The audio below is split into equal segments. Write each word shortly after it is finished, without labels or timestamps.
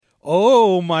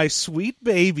Oh, my sweet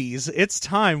babies. It's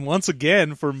time once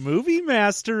again for Movie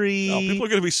Mastery. Oh, people are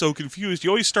going to be so confused. You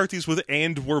always start these with,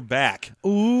 and we're back.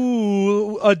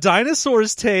 Ooh, a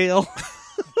dinosaur's tale.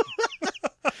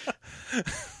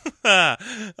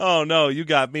 Oh, no, you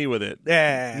got me with it.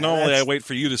 Normally I that's- wait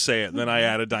for you to say it, and then I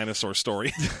add a dinosaur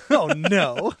story. Oh,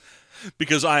 no.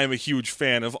 Because I am a huge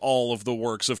fan of all of the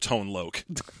works of Tone Loc.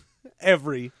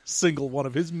 Every single one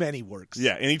of his many works.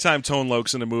 Yeah, anytime Tone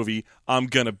Loc's in a movie, I'm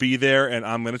going to be there, and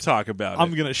I'm going to talk about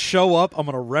I'm it. going to show up. I'm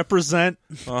going to represent.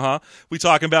 We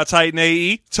talking about Titan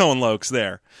AE? Tone Loc's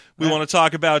there. We want to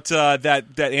talk about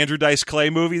that Andrew Dice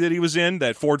Clay movie that he was in,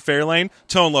 that Ford Fairlane?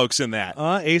 Tone Loc's in that.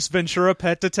 Ace Ventura,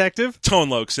 Pet Detective? Tone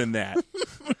Loc's in that.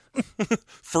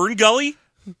 Fern Gully?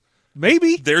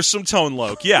 Maybe. There's some Tone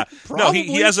Loc. Yeah. No, he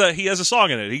Probably. has a song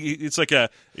in it. It's like a,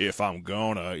 if I'm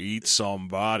gonna eat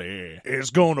somebody, It's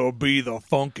going to be the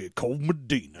funky Cold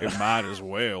Medina. it might as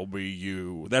well be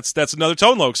you. That's another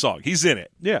Tone Loc song. He's in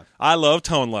it. Yeah, I love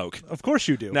Tone Loc. of course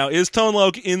you do. Now, is Tone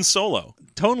Loc in Solo?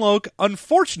 Tone Loc,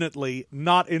 unfortunately,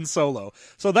 not in Solo.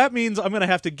 So that means I'm going to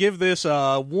have to give this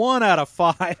 1 out of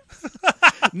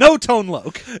 5. No Tone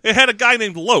Loc. It had a guy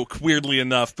named Loc, weirdly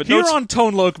enough, but Here no. on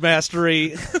Tone Loc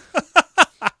Mastery,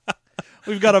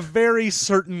 we've got a very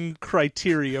certain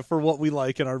criteria for what we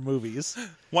like in our movies.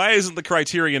 Why isn't the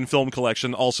Criterion Film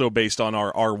Collection also based on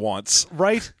our wants?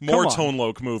 Right? More Come on. Tone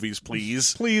Loc movies,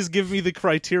 please. Please give me the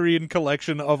Criterion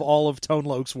collection of all of Tone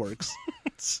Loc's works.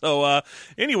 So,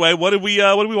 anyway, what did we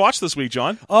watch this week,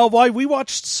 John? Why we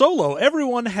watched Solo.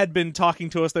 Everyone had been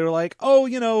talking to us. They were like, oh,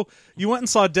 you went and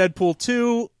saw Deadpool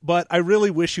 2, but I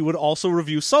really wish you would also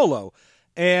review Solo.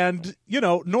 And,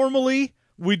 normally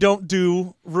we don't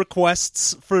do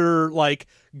requests for,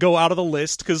 go out of the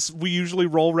list because we usually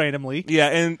roll randomly. Yeah,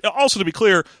 and also to be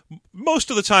clear,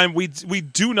 most of the time we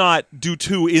do not do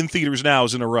 2 in theaters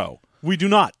nows in a row. We do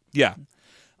not. Yeah.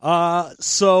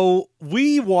 So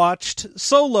we watched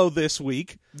Solo this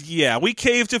week. Yeah, we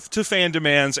caved to fan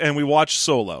demands and we watched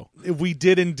Solo. We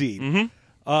did indeed. Mm-hmm.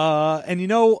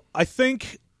 And I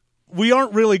think we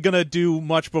aren't really going to do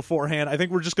much beforehand. I think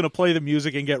we're just going to play the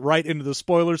music and get right into the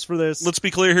spoilers for this. Let's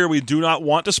be clear here, we do not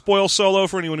want to spoil Solo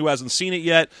for anyone who hasn't seen it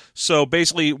yet. So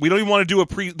basically, we don't even want to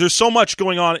do there's so much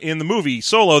going on in the movie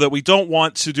Solo that we don't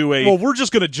want to do a... Well, we're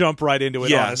just going to jump right into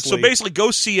it, yeah, honestly. so basically go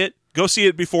see it. Go see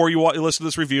it before you listen to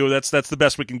this review. That's the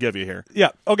best we can give you here.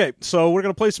 Yeah, okay, so we're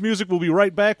going to play some music. We'll be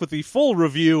right back with the full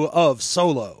review of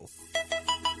Solo.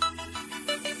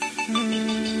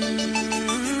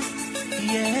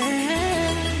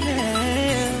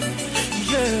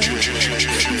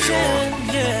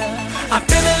 I'm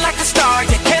feeling like a star, you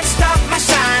can't stop my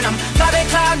shine. I'm flying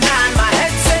cloud 9, my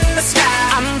head's in the sky.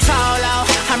 I'm solo,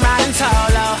 I'm riding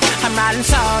solo, I'm riding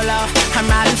solo, I'm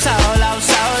riding solo,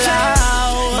 solo.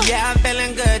 Yeah, I'm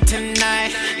feeling good tonight.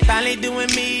 Finally doing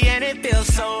me and it feels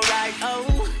so right.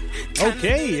 Oh.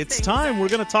 Okay, it's time. We're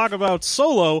going to talk about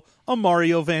Solo, a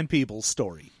Mario Van Peebles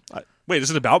story. Wait,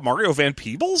 is it about Mario Van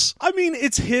Peebles? I mean,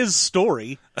 it's his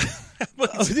story.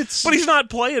 But he's not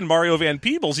playing Mario Van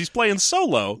Peebles. He's playing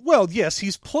Solo. Well, yes,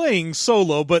 he's playing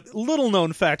Solo, but little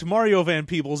known fact, Mario Van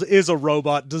Peebles is a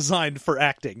robot designed for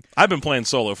acting. I've been playing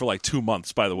Solo for like 2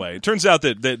 months, by the way. It turns out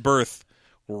that birth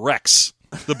wrecks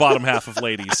the bottom half of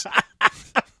ladies.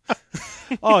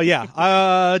 Oh,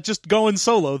 yeah. Just going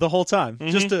solo the whole time.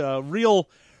 Mm-hmm. Just a real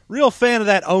fan of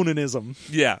that onanism.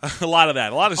 Yeah, a lot of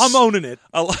that. I'm owning it.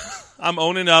 I'm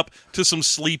owning up to some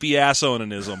sleepy ass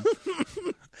onanism.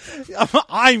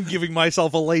 I'm giving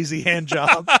myself a lazy hand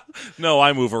job. No,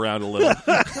 I move around a little.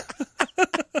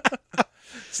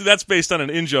 See, that's based on an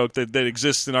in-joke that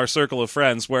exists in our circle of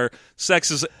friends where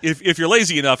sex is, if you're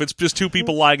lazy enough, it's just 2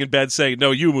 people lying in bed saying, no,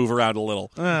 you move around a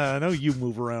little. I know you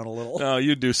move around a little. No,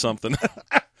 you do something.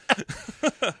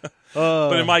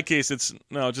 But in my case, it's,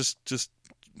 no, just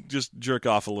jerk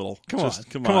off a little. Come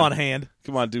Come on, hand.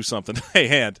 Come on, do something. Hey,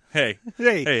 hand. Hey.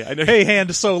 Hey, I know. hey,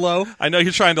 hand Solo. I know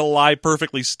you're trying to lie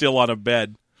perfectly still on a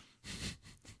bed.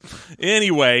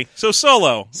 Anyway, so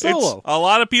Solo. Solo. It's a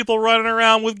lot of people running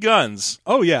around with guns.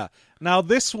 Oh, yeah. Now,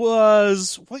 this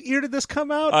was... What year did this come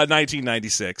out?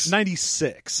 1996.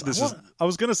 96. This I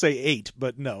was going to say 8,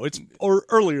 but no, it's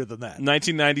earlier than that.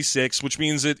 1996, which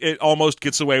means it almost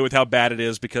gets away with how bad it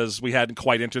is because we hadn't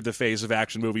quite entered the phase of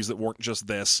action movies that weren't just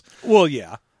this. Well,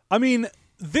 yeah. I mean,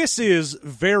 this is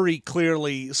very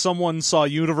clearly someone saw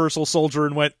Universal Soldier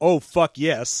and went, oh, fuck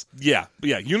yes. Yeah.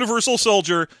 Universal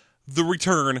Soldier, The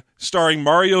Return, starring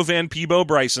Mario Van Peebo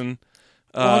Bryson,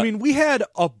 Well, I mean, we had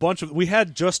a bunch of. We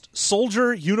had just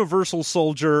Soldier, Universal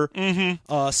Soldier,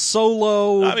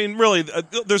 Solo. I mean, really,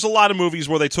 there's a lot of movies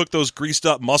where they took those greased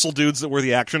up muscle dudes that were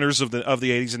the actioners of the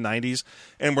 80s and 90s,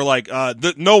 and were like,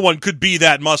 no one could be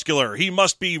that muscular. He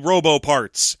must be Robo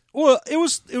parts. Well, it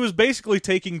was basically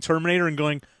taking Terminator and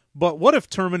going, but what if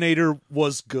Terminator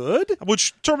was good?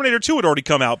 Which Terminator 2 had already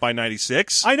come out by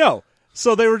 96. I know.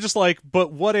 So they were just like,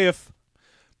 but what if?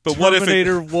 But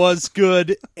Terminator was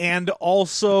good and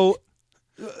also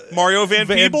Mario Van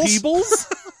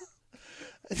Peebles?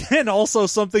 And also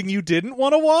something you didn't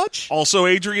want to watch? Also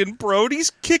Adrian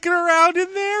Brody's kicking around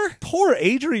in there? Poor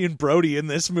Adrian Brody in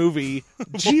this movie.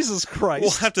 Jesus Christ.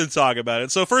 We'll have to talk about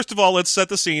it. So first of all, let's set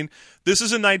the scene. This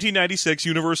is a 1996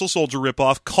 Universal Soldier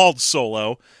ripoff called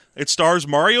Solo. It stars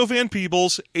Mario Van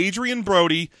Peebles, Adrian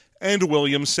Brody, and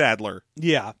William Sadler.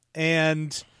 Yeah,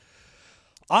 and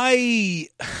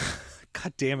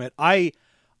God damn it. I'm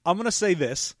going to say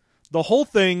this. The whole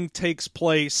thing takes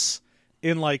place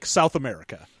in, like, South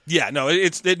America. Yeah, no,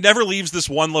 it never leaves this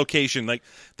one location. Like,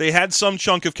 they had some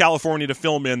chunk of California to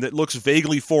film in that looks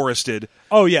vaguely forested.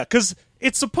 Oh, yeah, because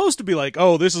it's supposed to be like,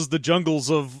 oh, this is the jungles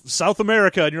of South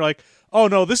America, and you're like, oh,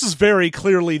 no, this is very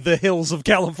clearly the hills of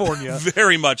California.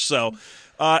 Very much so.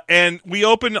 And we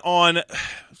open on...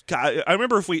 God, I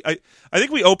remember I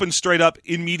think we opened straight up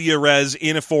in media res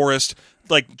in a forest,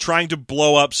 like trying to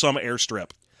blow up some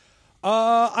airstrip.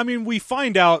 I mean, we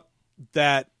find out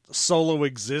that Solo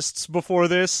exists before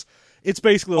this. It's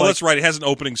basically like... that's right. It has an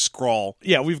opening scrawl.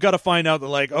 Yeah, we've got to find out that,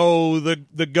 like, oh,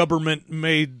 the government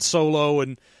made Solo,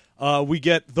 and we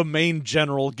get the main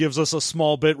general gives us a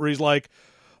small bit where he's like,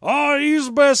 oh, he's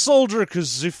the best soldier,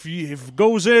 because if he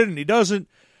goes in and he doesn't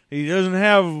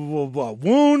have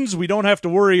wounds, we don't have to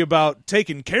worry about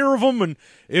taking care of him, and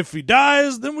if he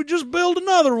dies, then we just build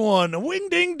another one. Wing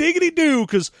ding diggity doo,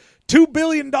 because $2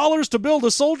 billion to build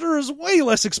a soldier is way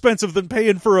less expensive than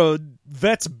paying for a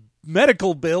vet's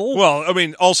medical bill. Well, I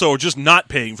mean, also just not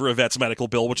paying for a vet's medical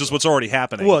bill, which is what's already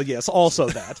happening. Well, yes, also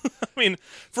that. I mean,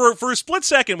 for a split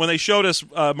second when they showed us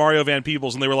Mario Van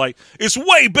Peebles and they were like, it's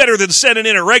way better than sending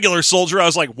in a regular soldier, I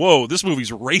was like, whoa, this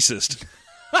movie's racist.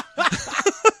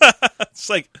 It's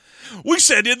like, we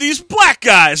send in these black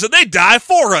guys and they die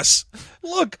for us.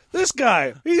 Look, this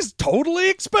guy, he's totally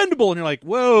expendable. And you're like,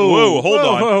 whoa, hold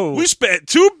on. Whoa. We spent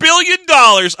 $2 billion.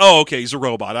 Oh, okay, he's a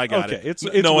robot. I got it. It's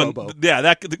no Robo. One,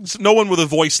 yeah, no one with a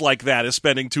voice like that is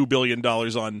spending $2 billion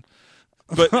on...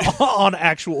 But on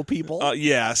actual people.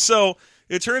 Yeah, so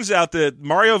it turns out that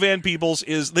Mario Van Peebles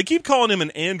is... They keep calling him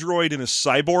an android and a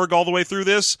cyborg all the way through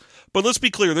this, but let's be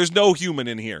clear, there's no human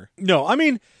in here. No, I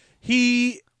mean,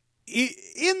 in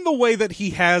the way that he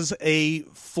has a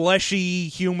fleshy,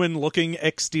 human-looking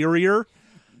exterior,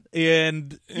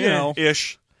 and, you know...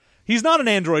 Ish. He's not an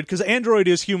android, because android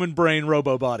is human brain,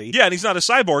 robo body. Yeah, and he's not a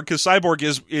cyborg, because cyborg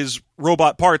is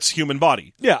robot parts, human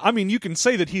body. Yeah, I mean, you can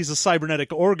say that he's a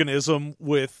cybernetic organism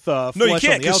with flesh No, you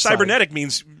can't, because outside. cybernetic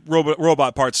means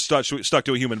robot parts stuck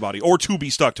to a human body, or to be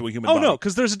stuck to a human body. Oh, no,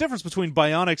 because there's a difference between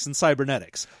bionics and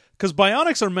cybernetics. Because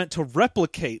bionics are meant to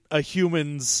replicate a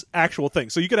human's actual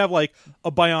thing. So you could have, like,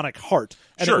 a bionic heart.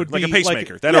 And sure, it would like be a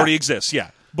pacemaker. Like, that already exists,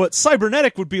 yeah. But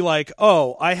cybernetic would be like,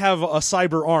 oh, I have a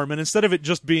cyber arm, and instead of it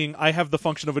just being, I have the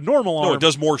function of a normal arm. No, it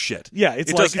does more shit. Yeah,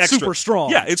 it's super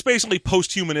strong. Yeah, it's basically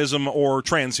post-humanism or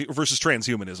versus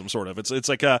transhumanism, sort of. It's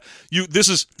like this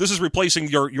is replacing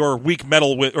your weak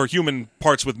metal or human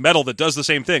parts with metal that does the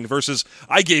same thing. Versus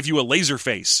I gave you a laser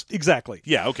face. Exactly.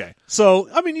 Yeah. Okay. So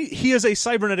I mean, he is a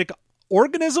cybernetic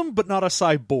organism, but not a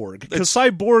cyborg, because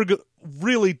cyborg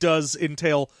really does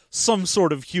entail some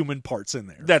sort of human parts in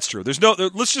there. That's true. There's no.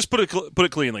 Let's just put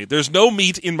it cleanly. There's no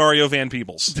meat in Mario Van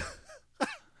Peebles.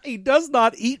 He does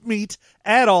not eat meat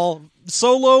at all.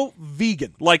 Solo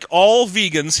vegan. Like all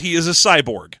vegans, he is a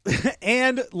cyborg.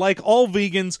 And like all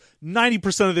vegans,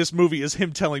 90% of this movie is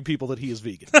him telling people that he is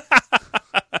vegan.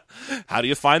 How do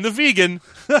you find the vegan?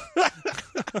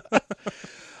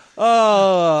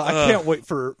 I can't wait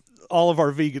for all of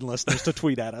our vegan listeners to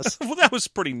tweet at us. Well, that was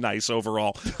pretty nice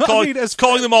overall. Calling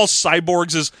them all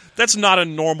cyborgs that's not a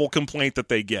normal complaint that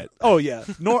they get. Oh, yeah.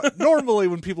 Normally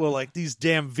when people are like, these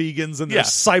damn vegans and their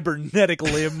cybernetic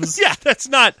limbs. Yeah,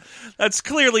 that's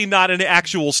clearly not an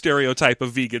actual stereotype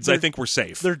of vegans. I think we're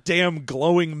safe. Their damn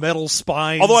glowing metal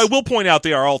spines. Although I will point out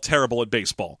they are all terrible at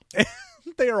baseball.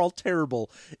 They are all terrible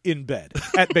in bed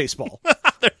at baseball.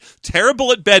 They're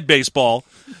terrible at bed baseball,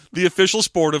 the official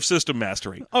sport of System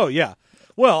Mastery. Oh, yeah.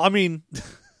 Well, I mean,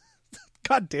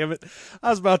 God damn it. I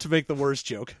was about to make the worst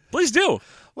joke. Please do.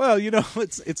 Well, you know,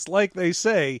 it's like they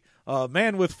say, a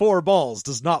man with 4 balls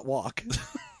does not walk.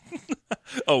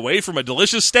 Away from a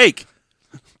delicious steak.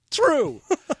 True.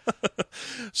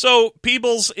 So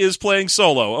Peebles is playing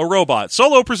Solo, a robot.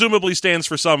 Solo presumably stands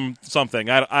for something.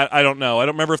 I don't know. I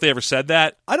don't remember if they ever said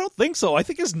that. I don't think so. I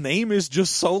think his name is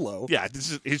just Solo. Yeah,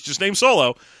 he's just named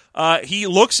Solo. He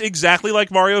looks exactly like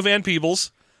Mario Van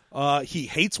Peebles. He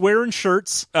hates wearing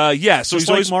shirts. Yeah, so just he's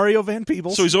like always Mario Van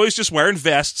Peebles. so he's always just wearing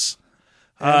vests.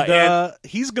 and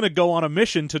he's going to go on a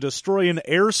mission to destroy an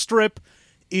airstrip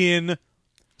in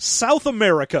South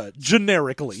America,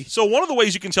 generically. So one of the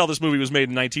ways you can tell this movie was made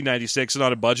in 1996 and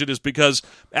on a budget is because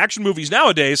action movies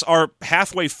nowadays are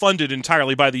halfway funded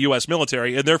entirely by the U.S.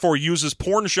 military and therefore uses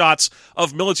porn shots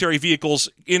of military vehicles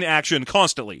in action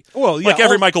constantly. Well, yeah, like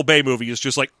every Michael Bay movie is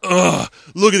just like, ugh,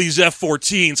 look at these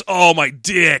F-14s. Oh, my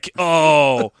dick.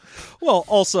 Oh. Well,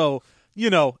 also,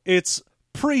 it's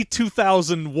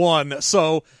pre-2001,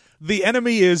 so the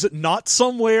enemy is not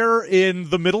somewhere in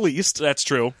the Middle East. That's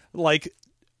true. Like,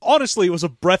 honestly, it was a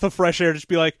breath of fresh air to just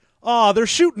be like, they're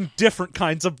shooting different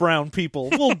kinds of brown people.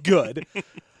 Well, good.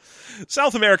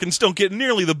 South Americans don't get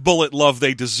nearly the bullet love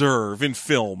they deserve in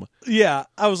film. Yeah,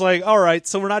 I was like, all right,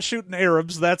 so we're not shooting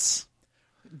Arabs. That's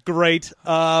great.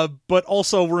 But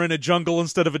also we're in a jungle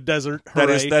instead of a desert.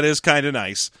 Hooray. That is kind of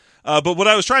nice. But what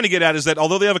I was trying to get at is that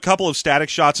although they have a couple of static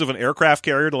shots of an aircraft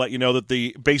carrier to let you know that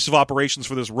the base of operations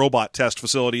for this robot test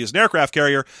facility is an aircraft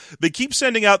carrier, they keep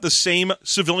sending out the same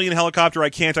civilian helicopter I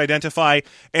can't identify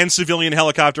and civilian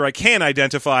helicopter I can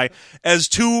identify as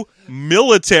two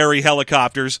military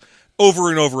helicopters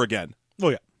over and over again. Oh,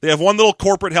 yeah. They have one little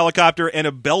corporate helicopter and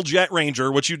a Bell Jet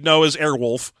Ranger, which you'd know as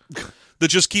Airwolf. That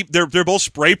just they're both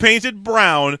spray painted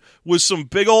brown with some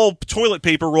big old toilet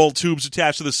paper roll tubes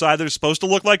attached to the side that are supposed to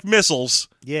look like missiles.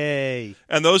 Yay.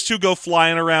 And those two go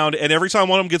flying around, and every time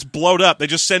one of them gets blowed up, they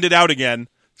just send it out again.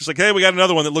 Just like, hey, we got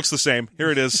another one that looks the same. Here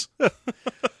it is.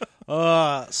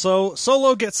 So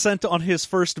Solo gets sent on his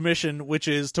first mission, which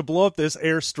is to blow up this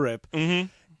airstrip. Mm-hmm.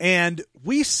 And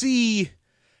we see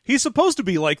he's supposed to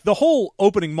be like, the whole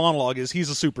opening monologue is he's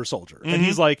a super soldier. Mm-hmm. And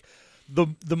he's like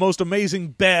the most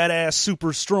amazing, badass,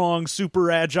 super strong,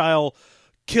 super agile,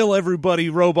 kill everybody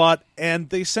robot. And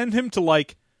they send him to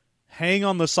like hang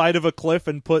on the side of a cliff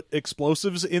and put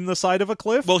explosives in the side of a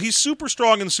cliff. Well, he's super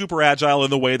strong and super agile in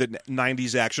the way that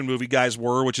 90s action movie guys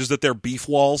were, which is that they're beef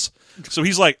walls. So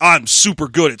he's like, I'm super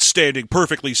good at standing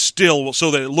perfectly still so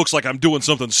that it looks like I'm doing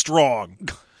something strong.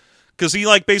 Because he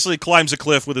like basically climbs a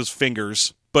cliff with his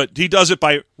fingers, but he does it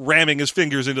by ramming his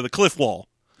fingers into the cliff wall.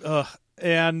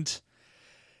 And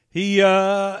he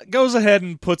goes ahead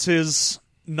and puts his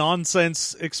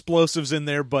nonsense explosives in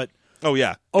there, but oh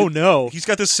yeah. Oh no. He's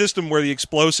got this system where the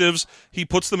explosives, he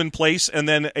puts them in place and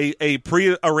then a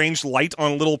pre-arranged light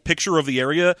on a little picture of the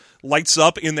area lights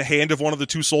up in the hand of one of the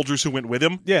two soldiers who went with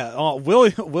him. Yeah,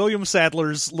 William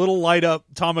Sadler's little light up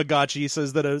Tamagotchi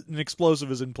says that an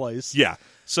explosive is in place. Yeah.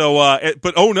 So,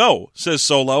 but oh no, says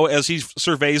Solo as he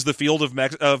surveys the field of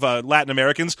Latin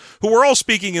Americans who are all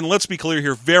speaking, and let's be clear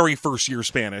here, very first year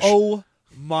Spanish. Oh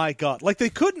my God. Like they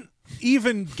couldn't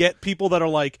even get people that are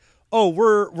like, oh,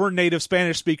 we're native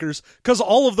Spanish speakers, because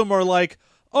all of them are like,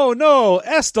 oh no,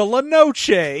 esta la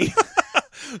noche.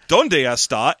 Donde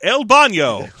está el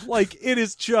baño? Like, it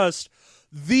is just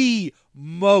the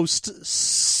most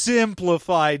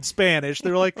simplified Spanish.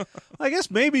 They're like, I guess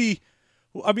maybe,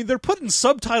 I mean, they're putting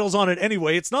subtitles on it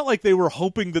anyway. It's not like they were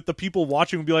hoping that the people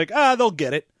watching would be like, they'll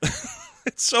get it.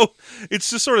 It's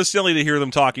just sort of silly to hear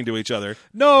them talking to each other.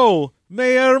 No,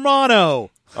 mi hermano.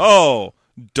 Oh,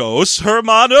 dos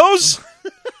hermanos?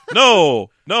 No,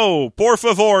 por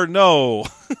favor, no.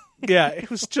 Yeah, it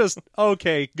was just,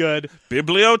 okay, good.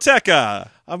 Biblioteca.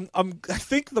 I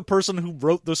think the person who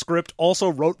wrote the script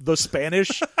also wrote the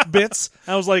Spanish bits.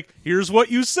 I was like, here's what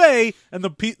you say. And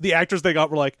the actors they got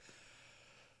were like,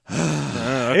 okay.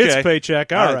 It's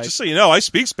paycheck, all right. Just so you know, I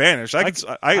speak Spanish. I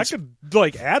could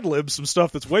like ad-lib some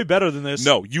stuff that's way better than this.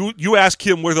 No, you ask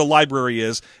him where the library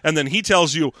is, and then he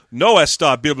tells you, no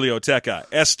está biblioteca,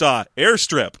 está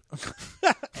airstrip.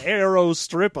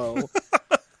 Aerostripo.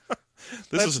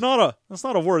 That's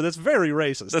not a word. That's very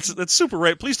racist. That's super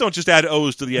racist. Please don't just add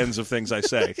O's to the ends of things I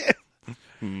say.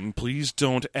 Please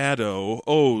don't add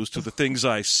O's to the things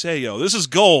I say. This is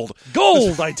gold.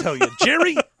 Gold, I tell you,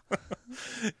 Jerry.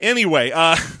 Anyway,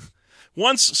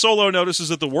 once Solo notices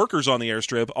that the workers on the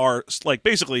airstrip are like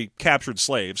basically captured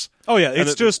slaves. Oh yeah,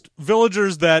 it's just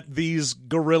villagers that these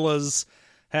guerrillas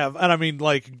have, and I mean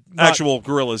like actual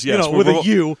guerrillas. Yes, with a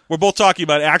U. We're both talking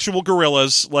about actual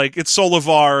guerrillas, like it's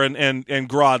Solivar and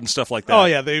Grodd and stuff like that. Oh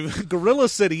yeah, Guerrilla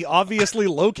City, obviously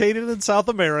located in South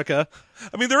America.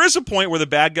 I mean, there is a point where the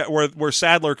bad guy, where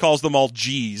Sadler calls them all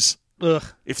G's. Ugh.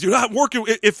 If you're not working,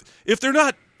 if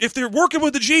they're working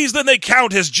with the G's, then they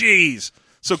count as G's.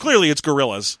 So clearly it's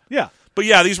gorillas. Yeah. But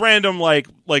yeah, these random like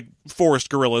forest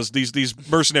gorillas, these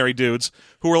mercenary dudes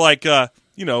who are like trabajo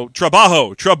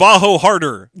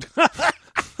harder.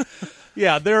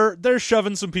 Yeah, they're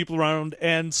shoving some people around,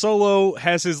 and Solo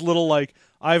has his little like,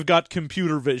 I've got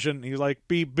computer vision. He's like,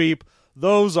 beep beep.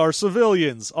 Those are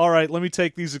civilians. All right, let me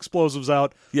take these explosives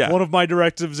out. Yeah. One of my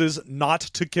directives is not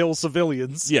to kill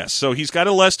civilians. Yes, so he's got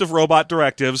a list of robot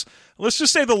directives. Let's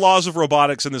just say the laws of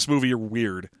robotics in this movie are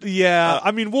weird. Yeah,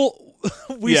 I mean,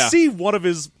 we Yeah. see one of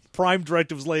his prime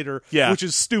directives later, Yeah. which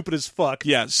is stupid as fuck.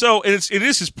 Yeah, so it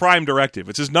is his prime directive.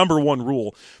 It's his number one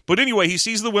rule. But anyway, he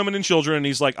sees the women and children, and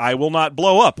he's like, I will not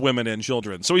blow up women and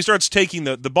children. So he starts taking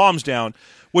the bombs down,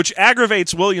 which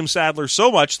aggravates William Sadler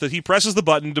so much that he presses the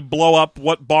button to blow up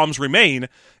what bombs remain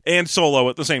and Solo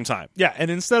at the same time. Yeah, and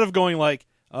instead of going like,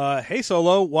 hey,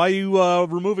 Solo, why are you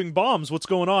removing bombs? What's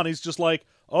going on? He's just like,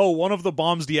 oh, one of the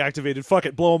bombs deactivated. Fuck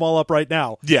it, blow them all up right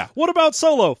now. Yeah. What about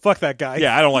Solo? Fuck that guy.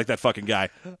 Yeah, I don't like that fucking guy.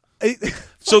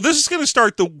 So this is going to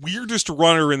start the weirdest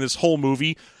runner in this whole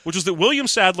movie, which is that William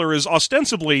Sadler is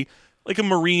ostensibly like a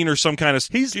Marine or some kind of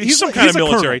He's some kind of a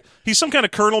military. colonel. He's some kind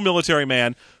of colonel military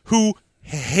man who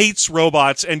hates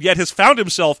robots and yet has found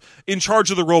himself in charge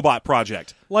of the robot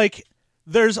project. Like,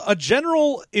 there's a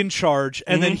general in charge,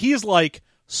 and Mm-hmm. then he's like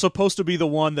supposed to be the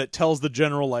one that tells the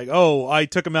general, like, oh, I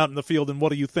took him out in the field, and what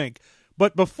do you think?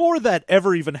 But before that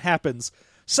ever even happens,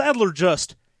 Sadler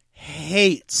just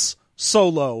hates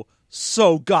Solo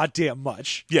so goddamn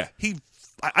much. Yeah,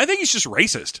 I think he's just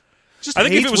racist. Just I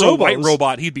think if hates it was a white robos.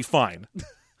 robot, he'd be fine.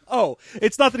 Oh,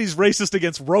 it's not that he's racist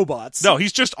against robots. No,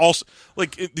 he's just also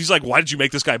like he's like, why did you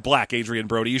make this guy black, Adrian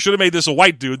Brody? You should have made this a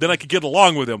white dude. Then I could get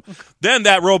along with him. Then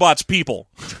that robot's people.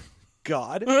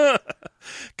 God.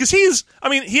 Because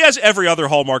he has every other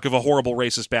hallmark of a horrible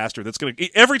racist bastard. That's gonna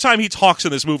every time he talks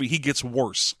in this movie, he gets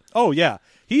worse. Oh, yeah.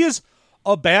 He is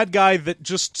a bad guy that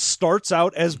just starts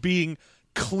out as being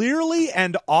clearly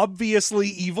and obviously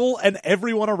evil, and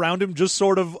everyone around him just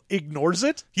sort of ignores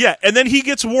it. Yeah, and then he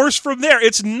gets worse from there.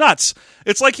 It's nuts.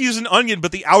 It's like he's an onion,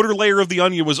 but the outer layer of the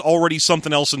onion was already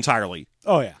something else entirely.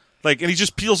 Oh, yeah. Like, and he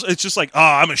just peels. It's just like,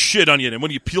 I'm a shit onion, and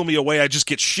when you peel me away, I just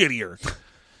get shittier.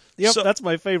 Yep, So- that's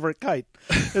my favorite kite.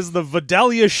 Is the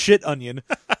Vidalia shit onion.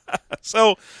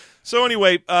 So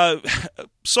anyway,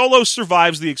 Solo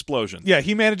survives the explosion. Yeah,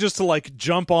 he manages to, like,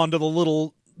 jump onto the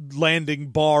little landing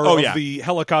bar Oh, of yeah. the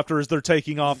helicopter as they're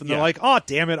taking off, and they're Yeah. like, oh,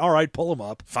 damn it, all right, pull him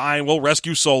up. Fine, we'll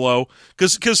rescue Solo.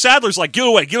 Because Sadler's like, get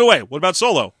away. What about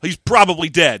Solo? He's probably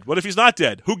dead. What if he's not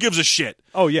dead? Who gives a shit?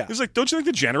 Oh, yeah. He's like, don't you think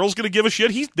the general's going to give a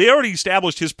shit? They already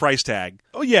established his price tag.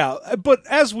 Oh, yeah, but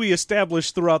as we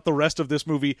established throughout the rest of this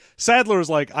movie, Sadler is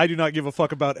like, I do not give a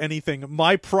fuck about anything.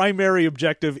 My primary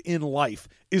objective in life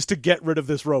is to get rid of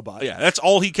this robot. Yeah, that's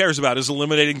all he cares about is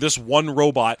eliminating this one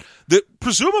robot that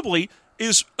presumably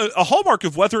is a hallmark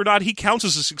of whether or not he counts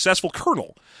as a successful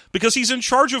colonel, because he's in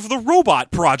charge of the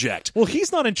robot project. Well,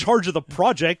 he's not in charge of the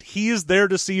project. He is there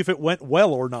to see if it went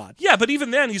well or not. Yeah, but even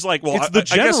then, he's like, well, It's the I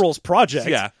guess- general's project.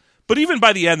 Yeah, but even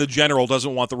by the end, the general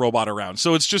doesn't want the robot around.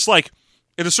 So it's just like,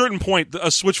 at a certain point,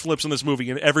 a switch flips in this movie,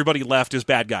 and everybody left is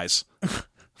bad guys.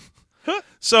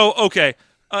 So, okay.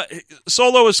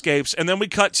 Solo escapes, and then we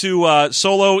cut to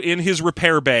Solo in his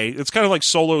repair bay. It's kind of like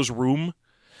Solo's room.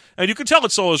 And you can tell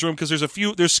it's Solo's room because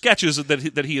there's sketches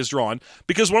that he has drawn.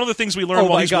 Because one of the things we learn Oh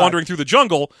while my he's God. wandering through the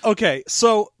jungle. Okay,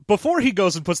 so before he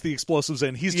goes and puts the explosives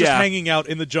in, he's just Yeah. hanging out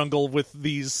in the jungle with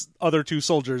these other two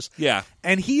soldiers. Yeah.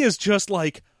 And he is just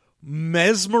like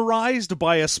mesmerized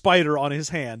by a spider on his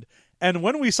hand. And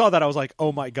when we saw that, I was like,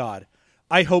 oh my God.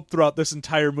 I hope throughout this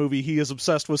entire movie he is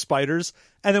obsessed with spiders.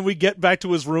 And then we get back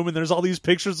to his room and there's all these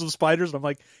pictures of spiders. And I'm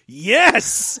like,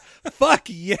 yes! Fuck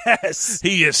yes!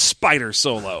 He is Spider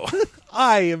Solo.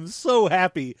 I am so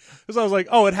happy. Because I was like,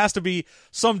 oh, it has to be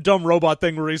some dumb robot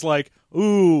thing where he's like,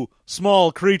 ooh,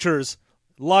 small creatures,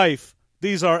 life,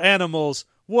 these are animals.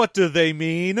 What do they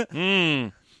mean?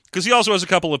 Because he also has a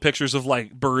couple of pictures of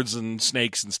like birds and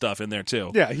snakes and stuff in there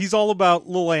too. Yeah, he's all about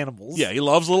little animals. Yeah, he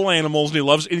loves little animals,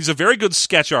 and he's a very good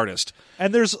sketch artist.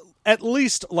 And there's at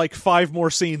least like 5 more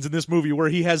scenes in this movie where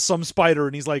he has some spider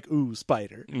and he's like, ooh,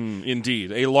 spider.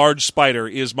 Indeed, a large spider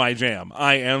is my jam.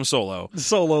 I am Solo.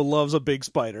 Solo loves a big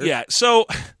spider. Yeah, so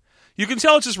you can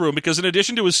tell it's his room because in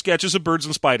addition to his sketches of birds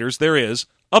and spiders, there is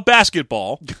a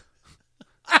basketball,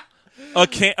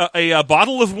 a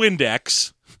bottle of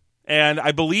Windex, and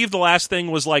I believe the last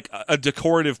thing was like a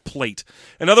decorative plate.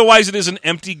 And otherwise, it is an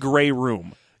empty gray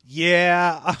room.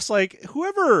 Yeah, I was like,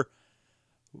 whoever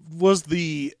was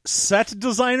the set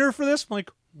designer for this, I'm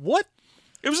like, what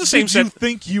It was the same did you set.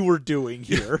 think you were doing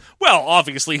here? Well,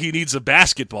 obviously, he needs a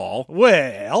basketball.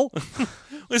 Well,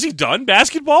 Is he done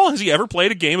basketball? Has he ever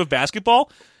played a game of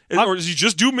basketball? Or does he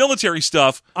just do military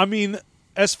stuff? I mean,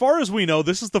 as far as we know,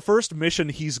 this is the first mission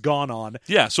he's gone on.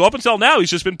 Yeah, so up until now, he's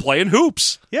just been playing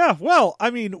hoops. Yeah, well,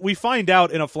 I mean, we find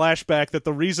out in a flashback that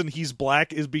the reason he's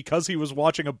black is because he was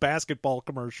watching a basketball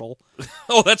commercial.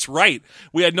 Oh, that's right.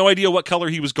 We had no idea what color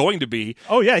he was going to be.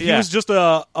 Oh, yeah, he was just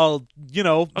a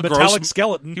metallic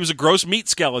skeleton. He was a gross meat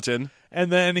skeleton. And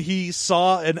then he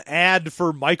saw an ad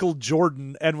for Michael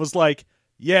Jordan and was like,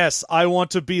 yes, I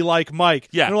want to be like Mike.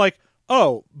 Yeah. And we're like,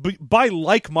 oh, by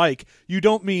like Mike, you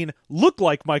don't mean look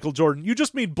like Michael Jordan. You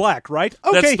just mean black, right?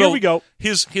 Okay, here we go.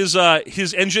 His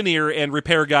engineer and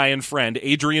repair guy and friend,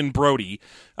 Adrian Brody,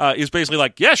 is basically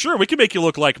like, yeah, sure, we can make you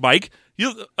look like Mike.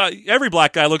 Every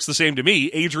black guy looks the same to me,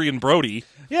 Adrian Brody.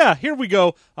 Yeah, here we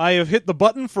go. I have hit the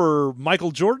button for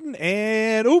Michael Jordan,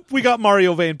 and we got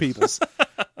Mario Van Peebles.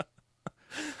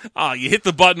 You hit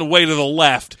the button way to the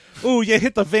left. Ooh, you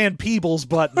hit the Van Peebles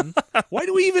button. Why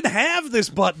do we even have this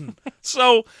button?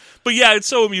 But yeah, it's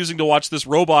so amusing to watch this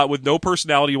robot with no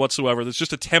personality whatsoever. That's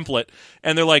just a template.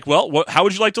 And they're like, well, how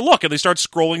would you like to look? And they start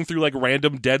scrolling through like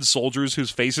random dead soldiers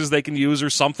whose faces they can use or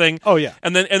something. Oh, yeah.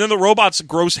 And then the robot's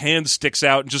gross hand sticks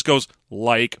out and just goes,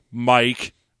 like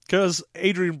Mike. Because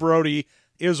Adrian Brody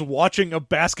is watching a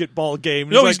basketball game.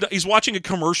 No, he's watching a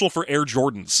commercial for Air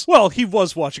Jordans. Well, he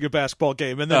was watching a basketball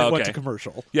game, and then it went to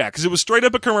commercial. Yeah, because it was straight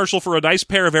up a commercial for a nice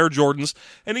pair of Air Jordans.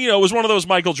 And, it was one of those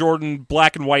Michael Jordan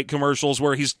black and white commercials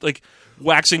where he's, like,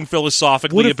 waxing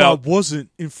philosophically about... What if I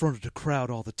wasn't in front of the crowd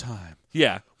all the time?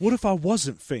 Yeah. What if I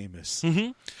wasn't famous?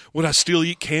 Mm-hmm. Would I still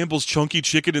eat Campbell's Chunky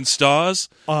Chicken and Stars?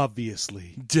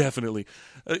 Obviously. Definitely.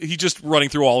 He's just running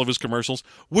through all of his commercials.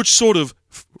 Which sort of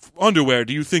underwear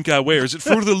do you think I wear? Is it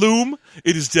Fruit of the Loom?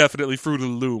 It is definitely Fruit of the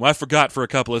Loom. I forgot for a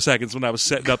couple of seconds when I was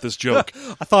setting up this joke.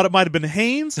 I thought it might have been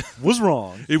Hanes. Was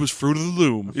wrong. It was Fruit of the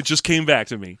Loom. It just came back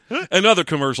to me. And other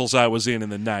commercials I was in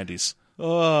the 90s.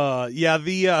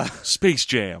 Space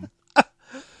Jam.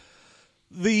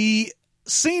 The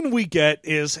scene we get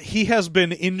is he has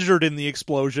been injured in the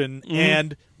explosion,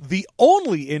 and the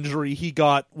only injury he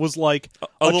got was like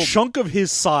a chunk of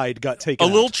his side got taken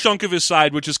out. A little chunk of his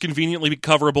side, which is conveniently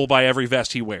coverable by every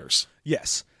vest he wears.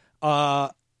 Yes.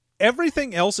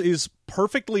 Everything else is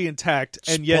perfectly intact,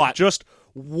 and yet just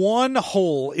one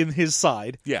hole in his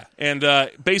side. Yeah, and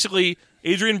basically...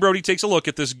 Adrian Brody takes a look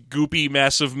at this goopy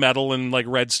mess of metal and like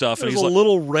red stuff. There's and he's a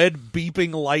little red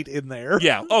beeping light in there.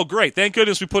 Yeah. Oh, great. Thank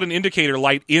goodness we put an indicator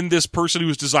light in this person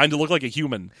who's designed to look like a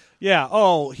human. Yeah.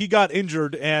 Oh, he got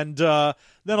injured, and then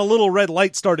a little red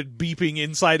light started beeping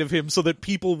inside of him so that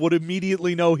people would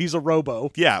immediately know he's a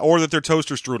robo. Yeah, or that their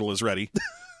toaster strudel is ready.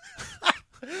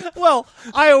 Well,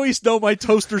 I always know my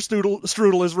toaster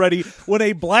strudel is ready when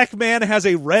a black man has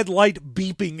a red light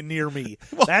beeping near me.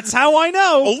 Well, that's how I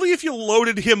know. Only if you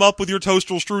loaded him up with your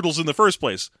toaster strudels in the first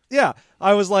place. Yeah.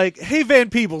 I was like, hey, Van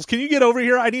Peebles, can you get over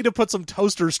here? I need to put some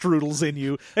toaster strudels in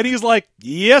you. And he's like,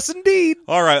 yes, indeed.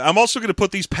 All right. I'm also going to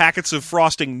put these packets of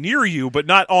frosting near you, but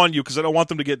not on you because I don't want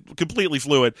them to get completely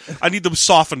fluid. I need them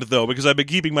softened, though, because I've been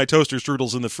keeping my toaster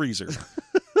strudels in the freezer.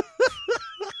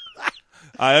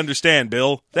 I understand,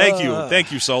 Bill. Thank you.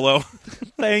 Thank you, Solo.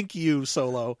 Thank you,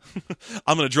 Solo.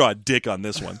 I'm going to draw a dick on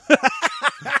this one.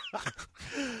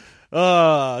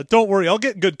 Don't worry. I'll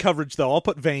get good coverage, though. I'll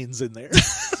put veins in there.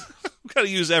 You've got to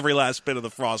use every last bit of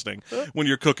the frosting when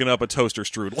you're cooking up a toaster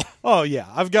strudel. Oh, yeah.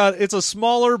 It's a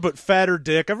smaller but fatter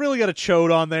dick. I've really got a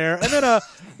chode on there. And then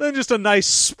then just a nice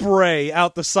spray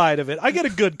out the side of it. I get a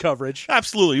good coverage.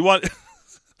 Absolutely. You want...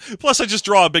 Plus, I just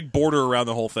draw a big border around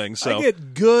the whole thing. So I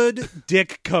get good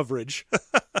dick coverage.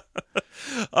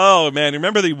 Oh, man.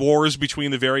 Remember the wars between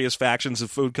the various factions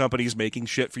of food companies making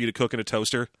shit for you to cook in a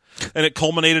toaster? And it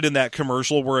culminated in that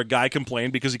commercial where a guy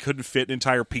complained because he couldn't fit an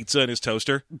entire pizza in his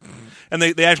toaster. And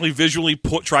they actually visually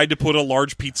tried to put a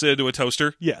large pizza into a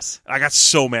toaster. Yes. I got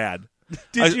so mad.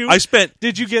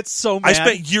 Did you get so mad? I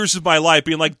spent years of my life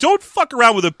being like, don't fuck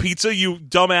around with a pizza, you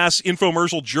dumbass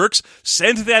infomercial jerks.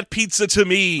 Send that pizza to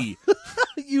me.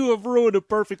 You have ruined a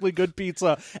perfectly good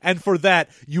pizza, and for that,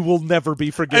 you will never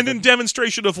be forgiven. And in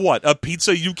demonstration of what? A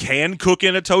pizza you can cook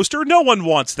in a toaster? No one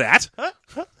wants that.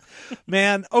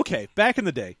 Man, okay, back in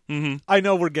the day, I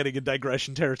know we're getting in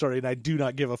digression territory, and I do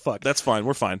not give a fuck. That's fine,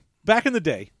 we're fine. Back in the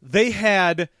day, they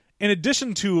had, in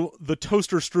addition to the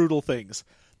toaster strudel things,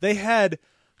 they had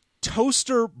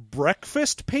toaster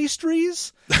breakfast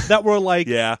pastries that were like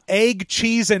egg,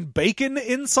 cheese, and bacon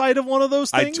inside of one of those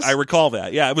things. I recall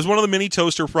that. Yeah, it was one of the mini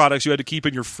toaster products you had to keep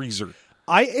in your freezer.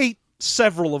 I ate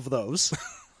several of those.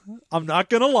 I'm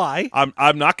not going to lie.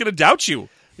 I'm not going to doubt you.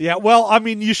 Yeah, well, I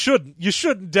mean, you shouldn't. You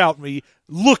shouldn't doubt me.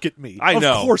 Look at me. I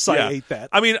know. Of course Yeah. I ate that.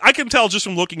 I mean, I can tell just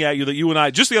from looking at you that you and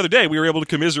I, just the other day, we were able to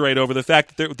commiserate over the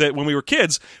fact that when we were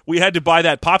kids, we had to buy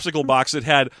that popsicle box that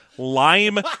had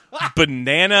lime,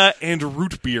 banana, and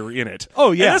root beer in it.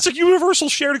 Oh, yeah. And that's a universal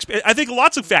shared experience. I think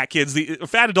lots of fat kids, the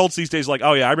fat adults these days, are like,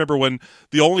 oh yeah, I remember when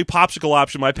the only popsicle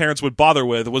option my parents would bother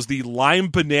with was the lime,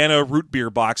 banana, root beer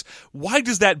box. Why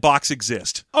does that box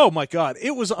exist? Oh my God.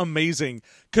 It was amazing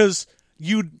because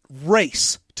you'd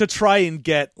race to try and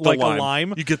get The like a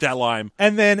lime. You get that lime.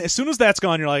 And then as soon as that's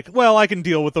gone, you're like, well, I can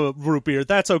deal with the root beer.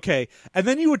 That's okay. And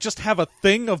then you would just have a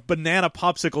thing of banana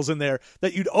popsicles in there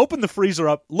that you'd open the freazer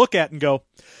up, look at, and go,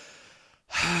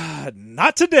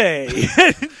 not today.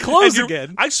 Close And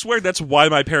again. I swear that's why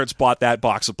my parents bought that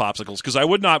box of popsicles, because I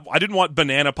didn't want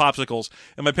banana popsicles,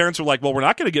 and my parents were like, well, we're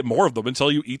not going to get more of them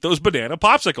until you eat those banana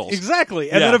popsicles.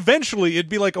 Exactly. And Yeah. then eventually it'd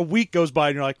be like a week goes by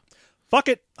and you're like, fuck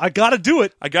it. I got to do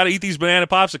it. I got to eat these banana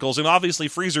popsicles, and obviously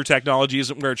freezer technology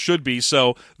isn't where it should be,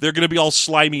 so they're going to be all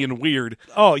slimy and weird.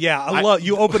 Oh, yeah. I love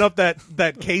you open up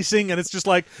that casing and it's just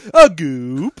like a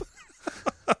goop.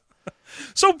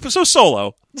 So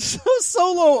Solo, So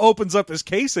Solo opens up his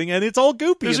casing and it's all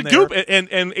goopy. there's a in there. goop,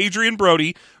 and Adrian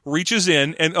Brody reaches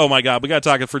in, and oh my god, we got to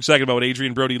talk for a second about what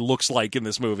Adrian Brody looks like in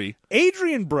this movie.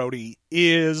 Adrian Brody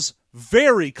is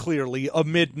very clearly a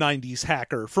mid-90s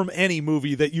hacker from any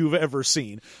movie that you've ever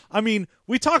seen. I mean,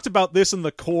 we talked about this in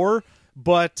the core,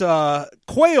 but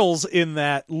Quails in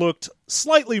that looked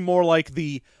slightly more like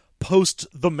the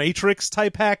post-The Matrix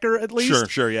type hacker, at least.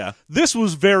 Sure, yeah. This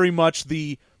was very much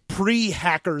the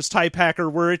pre-hackers type hacker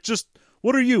where it just,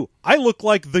 what are you? I look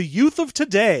like the youth of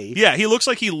today. Yeah, he looks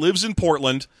like he lives in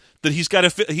Portland. That he's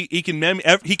got he can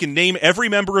name every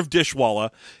member of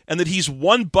Dishwalla, and that he's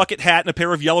one bucket hat and a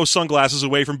pair of yellow sunglasses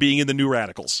away from being in the New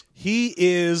Radicals. He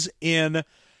is in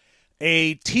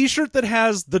a t-shirt that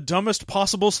has the dumbest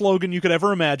possible slogan you could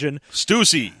ever imagine.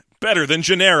 Stussy, better than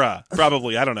Genera,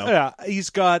 probably. I don't know. Yeah,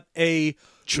 he's got a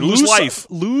Choose life.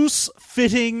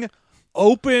 loose-fitting,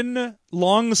 open,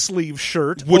 long-sleeve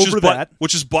shirt Which over is that.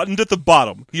 which is buttoned at the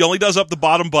bottom. He only does up the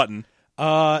bottom button.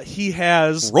 He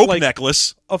has Rope like,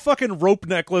 necklace. a fucking rope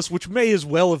necklace, which may as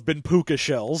well have been puka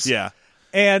shells. Yeah.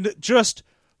 And just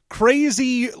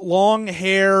crazy long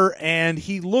hair, and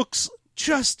he looks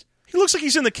just... He looks like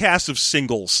he's in the cast of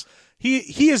Singles.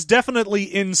 He is definitely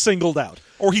in Singled Out.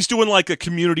 Or he's doing like a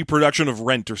community production of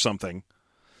Rent or something.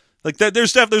 Like that,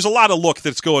 there's a lot of look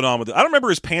that's going on with it. I don't remember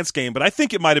his pants game, but I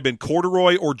think it might have been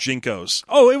corduroy or Jinkos.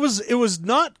 Oh, it was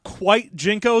not quite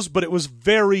Jinkos, but it was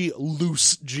very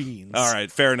loose jeans. All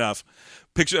right, fair enough.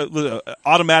 Picture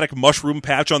automatic mushroom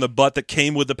patch on the butt that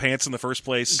came with the pants in the first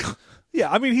place. Yeah,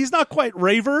 I mean he's not quite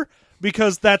Raver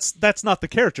because that's not the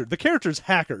character. The character's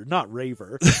Hacker, not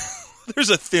Raver.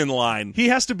 There's a thin line. He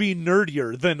has to be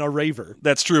nerdier than a Raver.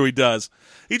 That's true, he does.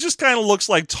 He just kind of looks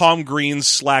like Tom Green's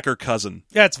slacker cousin.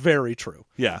 That's very true.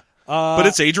 Yeah. But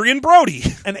it's Adrian Brody.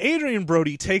 And Adrian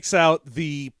Brody takes out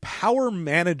the power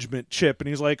management chip, and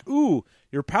he's like, ooh,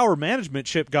 your power management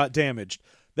chip got damaged.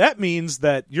 That means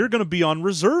that you're going to be on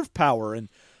reserve power, and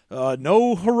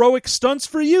no heroic stunts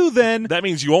for you then. That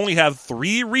means you only have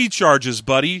 3 recharges,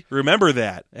 buddy. Remember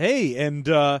that. Hey,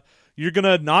 and you're going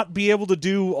to not be able to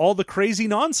do all the crazy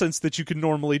nonsense that you can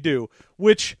normally do,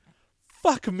 which,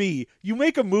 fuck me, you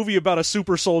make a movie about a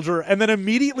super soldier and then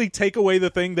immediately take away the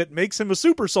thing that makes him a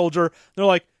super soldier. They're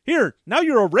like, here, now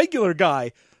you're a regular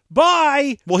guy.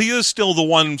 Bye! Well, he is still the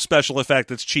one special effect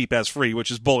that's cheap as free, which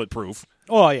is bulletproof.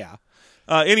 Oh, yeah.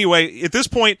 Anyway, at this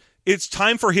point, it's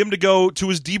time for him to go to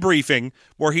his debriefing,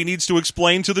 where he needs to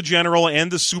explain to the general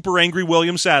and the super angry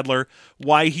William Sadler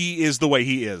why he is the way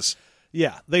he is.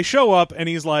 Yeah, they show up and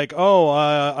he's like, oh,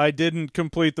 I didn't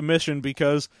complete the mission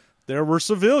because there were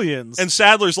civilians. And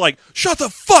Sadler's like, shut the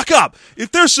fuck up! If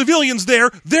there's civilians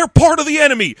there, they're part of the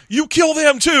enemy! You kill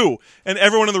them too! And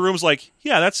everyone in the room's like,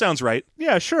 yeah, that sounds right.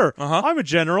 Yeah, sure. Uh-huh. I'm a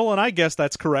general, and I guess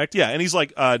that's correct. Yeah, and he's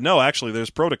like, no, actually,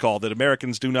 there's protocol that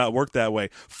Americans do not work that way.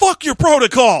 Fuck your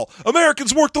protocol!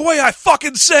 Americans work the way I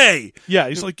fucking say! Yeah,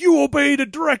 he's like, you obeyed a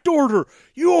direct order.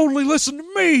 You only listen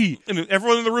to me. And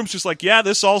everyone in the room's just like, yeah,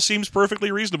 this all seems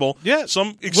perfectly reasonable. Yeah,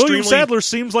 Some extremely... William Sadler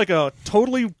seems like a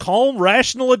totally calm,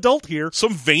 rational adult here.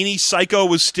 Some veiny psycho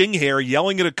with sting hair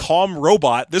yelling at a calm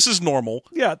robot. This is normal.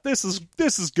 Yeah, this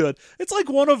is good. It's like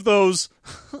one of those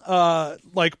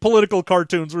like political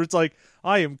cartoons where it's like,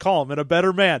 I am calm and a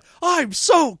better man. I'm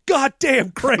so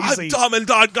goddamn crazy. I'm dumb and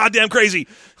goddamn crazy.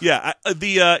 Yeah,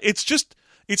 it's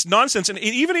It's nonsense. And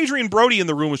even Adrian Brody in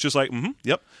the room was just like,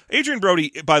 yep. Adrian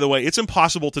Brody, by the way, it's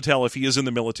impossible to tell if he is in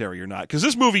the military or not, because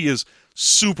this movie is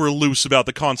super loose about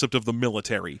the concept of the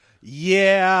military.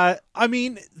 Yeah, I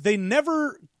mean, they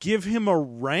never give him a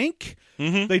rank.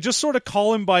 They just sort of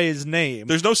call him by his name.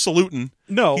 There's no saluting.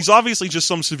 No. He's obviously just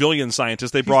some civilian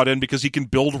scientist they brought in because he can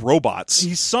build robots.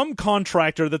 He's some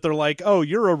contractor that they're like, oh,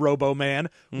 you're a robo-man,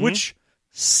 which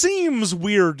seems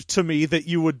weird to me that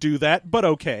you would do that, but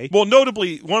okay. Well,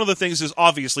 notably, one of the things is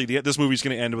obviously this movie's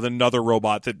going to end with another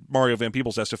robot that Mario Van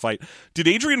Peebles has to fight. Did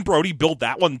Adrian Brody build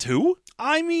that one too?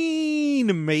 I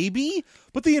mean, maybe,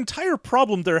 but the entire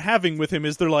problem they're having with him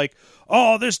is they're like,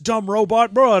 oh, this dumb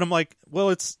robot, bro. And I'm like, well,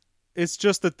 it's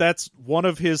just that's one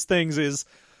of his things is,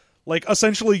 like,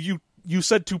 essentially you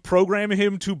said to program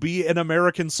him to be an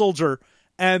American soldier,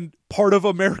 and part of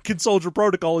American soldier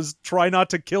protocol is try not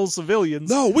to kill civilians.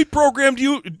 No, we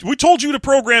told you to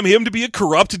program him to be a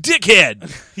corrupt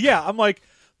dickhead. Yeah, I'm like,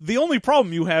 the only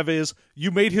problem you have is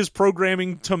you made his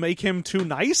programming to make him too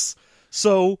nice,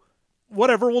 so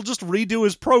whatever, we'll just redo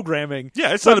his programming.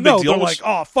 Yeah, it's not a big deal. They're like,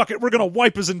 oh, fuck it, we're going to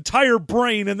wipe his entire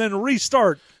brain and then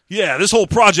restart. Yeah, this whole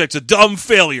project's a dumb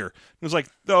failure. It was like,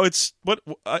 no, it's what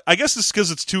I guess it's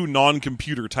because it's two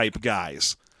non-computer type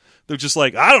guys. They're just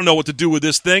like, I don't know what to do with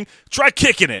this thing. Try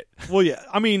kicking it. Well, yeah,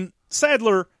 I mean,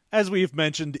 Sadler, as we've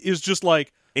mentioned, is just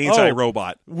like,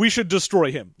 anti-robot. We should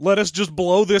destroy him. Let us just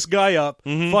blow this guy up.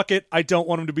 Fuck it, I don't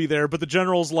want him to be there. But the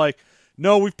general's like,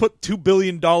 no, we've put $2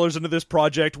 billion into this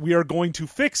project. We are going to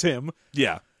fix him.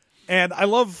 Yeah. And I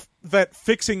love that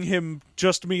fixing him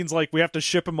just means, like, we have to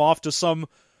ship him off to some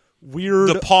weird...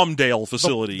 The Palmdale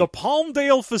facility. The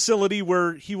Palmdale facility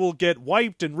where he will get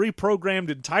wiped and reprogrammed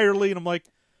entirely. And I'm like,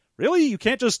 really? You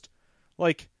can't just,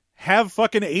 like, have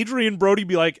fucking Adrian Brody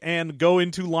be like, and go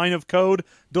into line of code,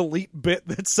 delete bit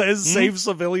that says save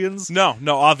civilians? No,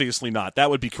 obviously not.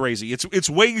 That would be crazy. It's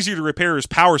way easier to repair his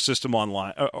power system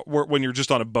online when you're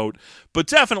just on a boat. But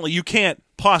definitely you can't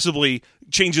possibly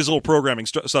change his little programming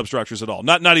substructures at all.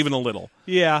 Not even a little.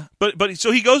 Yeah. But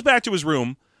so he goes back to his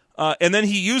room. And then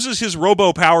he uses his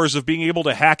robo powers of being able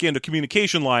to hack into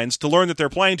communication lines to learn that they're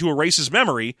planning to erase his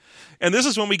memory. And this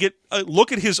is when we get a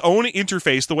look at his own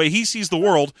interface, the way he sees the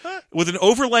world, with an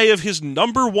overlay of his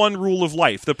number one rule of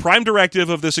life, the prime directive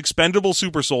of this expendable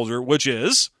super soldier, which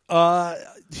is...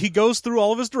 he goes through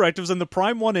all of his directives, and the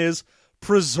prime one is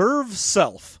preserve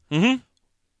self.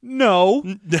 No,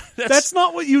 that's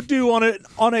not what you do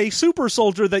on a super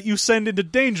soldier that you send into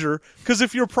danger, because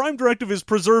if your prime directive is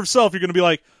preserve self, you're going to be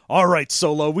like, all right,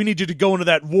 Solo, we need you to go into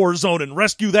that war zone and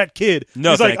rescue that kid. No,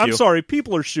 He's like, thank you. I'm sorry,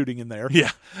 people are shooting in there.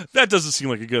 Yeah, that doesn't seem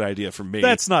like a good idea for me.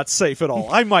 That's not safe at all.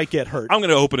 I might get hurt. I'm going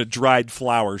to open a dried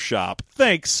flower shop.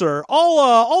 Thanks, sir.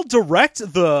 I'll direct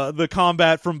the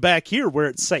combat from back here where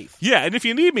it's safe. Yeah, and if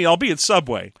you need me, I'll be at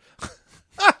Subway.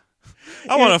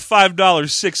 I want a $5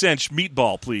 6-inch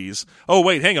meatball, please. Oh,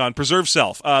 wait, hang on. Preserve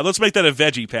self. Let's make that a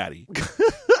veggie patty.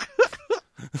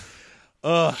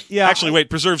 Yeah. Actually,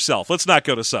 wait, preserve self. Let's not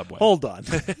go to Subway. Hold on.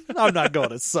 I'm not going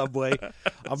to Subway.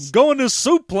 I'm going to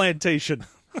Soup Plantation.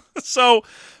 So,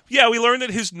 yeah, we learned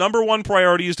that his number one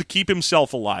priority is to keep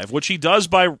himself alive, which he does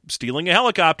by stealing a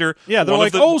helicopter. Yeah, they're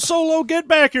like, oh, Solo, get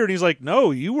back here. And he's like, no,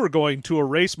 you were going to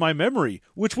erase my memory,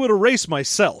 which would erase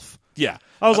myself. Yeah.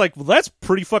 I was like, well, that's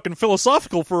pretty fucking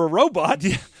philosophical for a robot.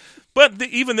 Yeah. But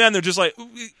even then, they're just like,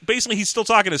 basically, he's still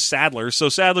talking to Sadler. So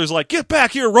Sadler's like, get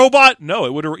back here, robot. No,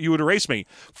 you would erase me.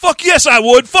 Fuck yes, I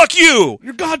would. Fuck you.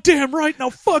 You're goddamn right. Now,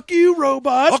 fuck you,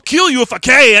 robot. I'll kill you if I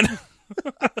can.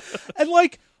 And,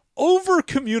 like, over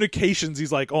communications,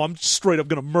 he's like, oh, I'm straight up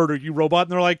going to murder you, robot.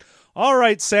 And they're like, all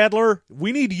right, Sadler,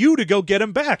 we need you to go get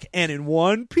him back, and in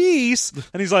one piece.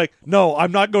 And he's like, no,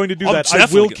 I'm not going to do that.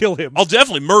 I will kill him. I'll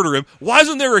definitely murder him. Why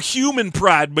isn't there a human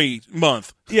pride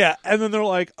month? Yeah, and then they're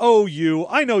like, oh,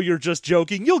 I know you're just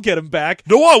joking. You'll get him back.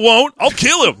 No, I won't. I'll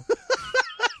kill him.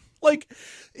 Like,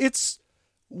 it's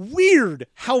weird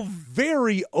how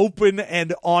very open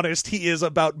and honest he is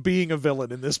about being a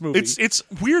villain in this movie. It's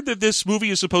weird that this movie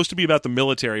is supposed to be about the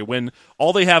military when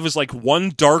all they have is like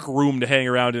one dark room to hang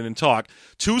around in and talk,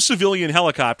 2 civilian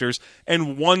helicopters,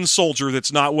 and 1 soldier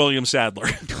that's not William Sadler.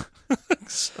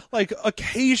 Like,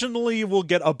 occasionally we'll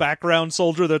get a background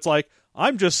soldier that's like,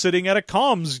 I'm just sitting at a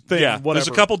comms thing. Yeah, whatever. There's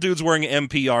a couple dudes wearing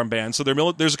MP armbands. So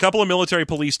there's a couple of military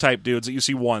police type dudes that you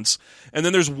see once, and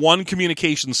then there's 1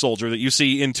 communication soldier that you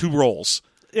see in 2 roles.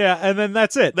 Yeah, and then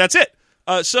that's it. That's it.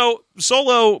 So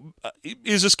Solo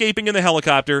is escaping in the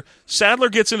helicopter. Sadler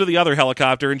gets into the other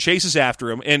helicopter and chases after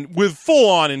him, and with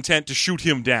full-on intent to shoot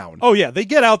him down. Oh, yeah, they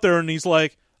get out there, and he's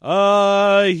like,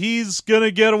 he's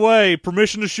gonna get away.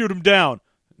 Permission to shoot him down.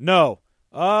 No.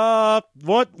 What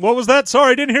was that?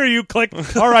 Sorry, I didn't hear you. Click.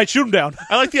 All right, shoot him down.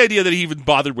 I like the idea that he even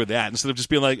bothered with that instead of just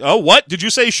being like, oh, what? Did you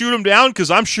say shoot him down?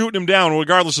 Because I'm shooting him down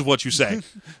regardless of what you say.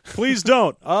 Please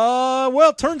don't.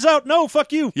 Well, turns out no,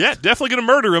 fuck you. Yeah, definitely going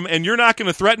to murder him, and you're not going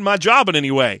to threaten my job in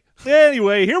any way.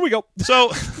 Anyway, here we go.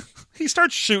 So he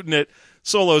starts shooting at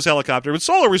Solo's helicopter, but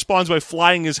Solo responds by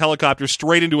flying his helicopter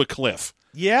straight into a cliff,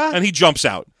 Yeah? and he jumps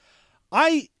out.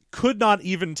 I could not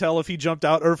even tell if he jumped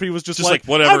out or if he was just like,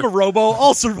 whatever. I'm a robo,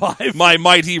 I'll survive. My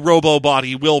mighty robo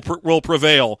body will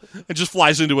prevail, and just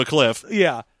flies into a cliff.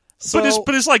 Yeah. So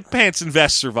But his like pants and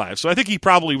vest survive, so I think he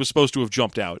probably was supposed to have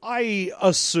jumped out. I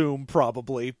assume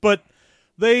probably, but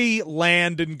they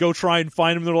land and go try and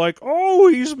find him. They're like, oh,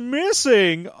 he's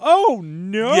missing. Oh,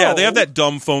 no. Yeah, they have that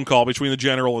dumb phone call between the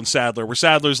general and Sadler, where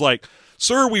Sadler's like,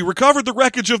 sir, we recovered the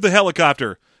wreckage of the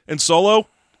helicopter. And Solo,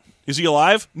 is he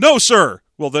alive? No, sir.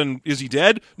 Well, then, is he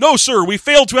dead? No, sir, we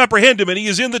failed to apprehend him, and he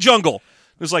is in the jungle.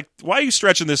 It's like, why are you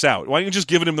stretching this out? Why aren't you just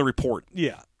giving him the report?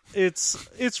 Yeah, it's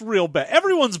real bad.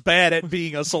 Everyone's bad at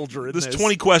being a soldier in this. This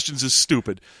 20 questions is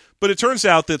stupid. But it turns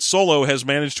out that Solo has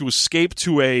managed to escape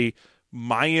to a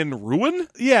Mayan ruin?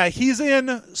 Yeah, he's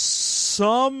in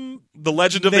some The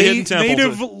Legend of the Hidden Temple.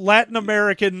 native Latin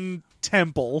American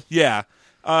temple. Yeah,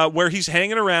 where he's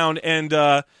hanging around,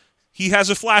 and he has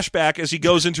a flashback as he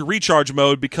goes into recharge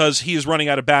mode because he is running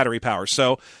out of battery power.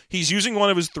 So he's using one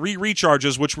of his 3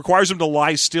 recharges, which requires him to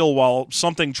lie still while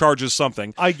something charges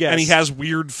something. I guess. And he has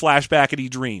weird flashbackety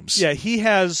dreams. Yeah, he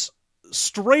has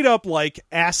straight up like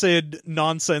acid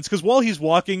nonsense because while he's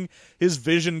walking, his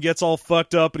vision gets all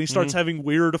fucked up and he starts having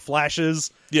weird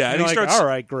flashes. Yeah, and you're he like, starts. all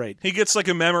right, great. He gets like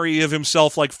a memory of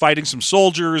himself like fighting some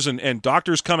soldiers and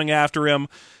doctors coming after him.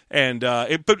 And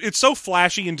but it's so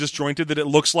flashy and disjointed that it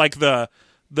looks like the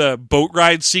boat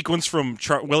ride sequence from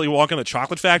Willy Wonka and the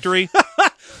Chocolate Factory.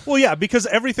 Well, yeah, because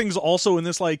everything's also in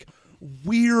this like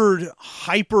weird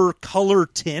hyper color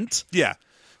tint. Yeah.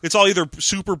 It's all either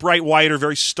super bright white or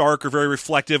very stark or very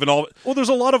reflective and all. Well, there's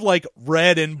a lot of like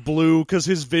red and blue because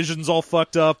his vision's all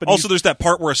fucked up. And Also, there's that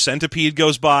part where a centipede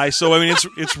goes by. So, I mean,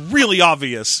 it's really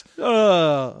obvious.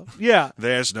 yeah.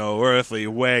 There's no earthly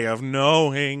way of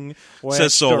knowing, Which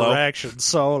says Solo. direction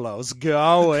Solo's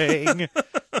going.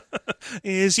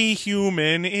 Is he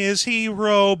human? Is he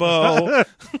robo?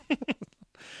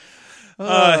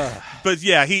 But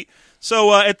yeah,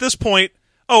 at this point,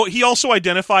 he also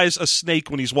identifies a snake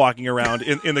when he's walking around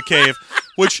in the cave,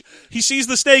 which he sees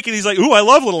the snake and he's like, ooh, I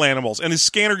love little animals. And his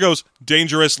scanner goes,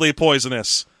 dangerously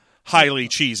poisonous, highly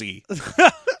cheesy.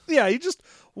 Yeah, he just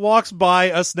walks by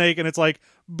a snake and it's like,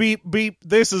 beep, beep,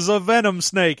 this is a venom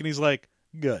snake. And he's like,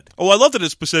 good. Oh, I love that it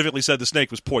specifically said the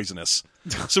snake was poisonous.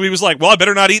 So he was like, well, I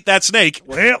better not eat that snake.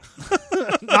 Well,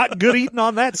 not good eating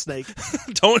on that snake.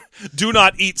 Do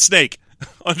not eat snake.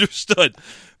 Understood.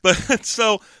 But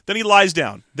so then he lies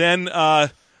down. Then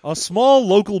a small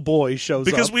local boy shows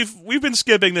because up. we've been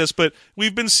skipping this, but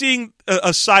we've been seeing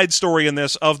a side story in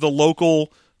this of the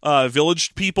local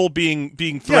village people being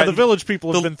threatened. Yeah, the village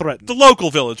people have been threatened. The local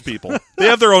village people. They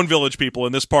have their own village people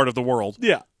in this part of the world.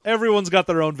 Yeah, everyone's got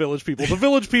their own village people. The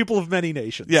village people of many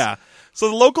nations. Yeah. So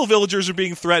the local villagers are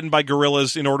being threatened by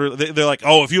guerrillas in order. They're like,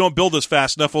 oh, if you don't build this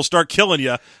fast enough, we'll start killing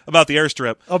you about the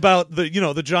airstrip. About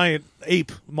the giant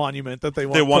ape monument that they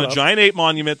want. They want a giant ape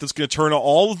monument that's going to turn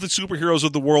all of the superheroes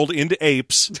of the world into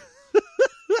apes.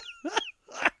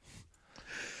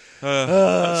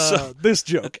 This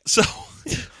joke. So,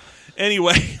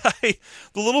 anyway,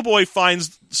 the little boy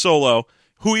finds Solo,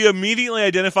 who he immediately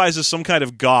identifies as some kind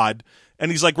of god,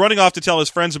 and he's like running off to tell his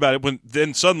friends about it. When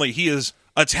then suddenly he is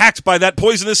attacked by that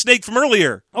poisonous snake from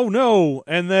earlier. Oh no!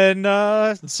 And then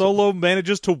Solo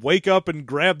manages to wake up and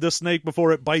grab the snake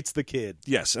before it bites the kid.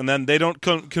 Yes, and then they don't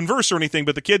converse or anything,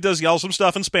 but the kid does yell some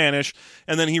stuff in Spanish,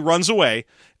 and then he runs away,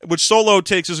 which Solo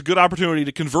takes as a good opportunity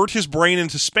to convert his brain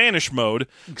into Spanish mode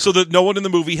so that no one in the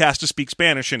movie has to speak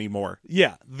Spanish anymore.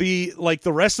 Yeah, the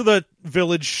rest of the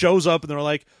village shows up, and they're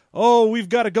like, oh, we've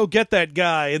got to go get that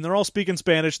guy, and they're all speaking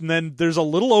Spanish, and then there's a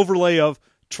little overlay of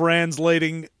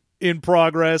translating in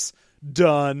progress,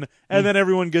 done, and then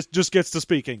everyone just gets to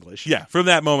speak English. Yeah, from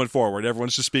that moment forward,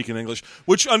 everyone's just speaking English,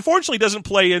 which unfortunately doesn't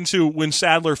play into when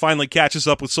Sadler finally catches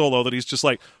up with Solo, that he's just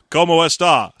like, ¿Cómo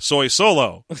está? Soy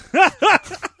Solo.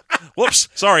 Whoops,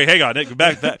 sorry, hang on,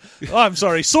 back that. Oh, I'm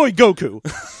sorry, soy Goku.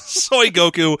 Soy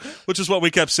Goku, which is what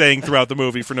we kept saying throughout the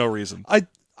movie for no reason.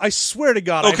 I swear to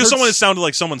God. Oh, because it sounded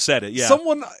like someone said it, yeah.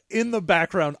 Someone in the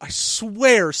background, I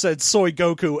swear, said soy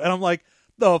Goku, and I'm like,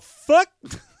 the fuck?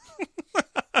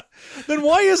 Then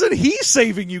why isn't he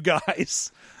saving you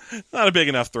guys? Not a big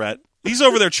enough threat. He's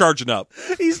over there charging up.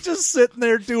 He's just sitting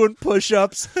there doing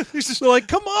push-ups. He's just like,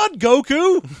 "Come on,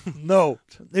 Goku!" No,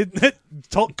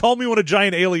 call me when a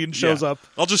giant alien shows up.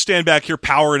 I'll just stand back here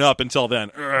powering up until then.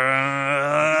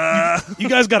 You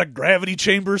guys got a gravity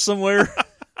chamber somewhere?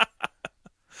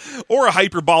 Or a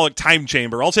hyperbolic time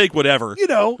chamber. I'll take whatever. You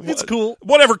know, it's cool.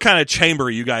 Whatever kind of chamber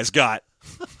you guys got.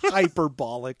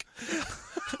 Hyperbolic.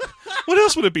 What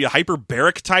else would it be? A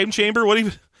hyperbaric time chamber? What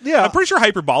even? Yeah. I'm pretty sure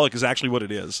hyperbolic is actually what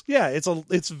it is. Yeah,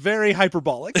 it's very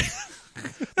hyperbolic.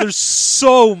 There's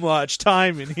so much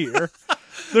time in here.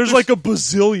 There's like a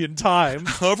bazillion time.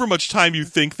 However much time you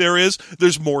think there is,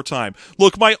 there's more time.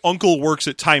 Look, my uncle works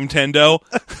at Time Tendo.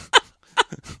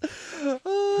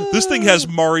 This thing has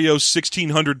Mario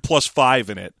 1600 plus 5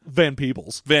 in it. Van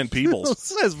Peebles. Van Peebles. It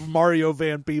says Mario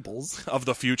Van Peebles. Of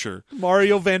the future.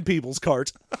 Mario Van Peebles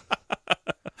cart.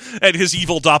 And his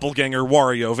evil doppelganger,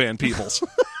 Wario Van Peebles.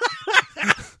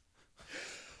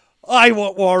 I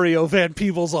want Wario Van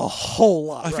Peebles a whole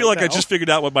lot. I feel like I just figured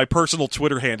out what my personal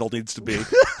Twitter handle needs to be.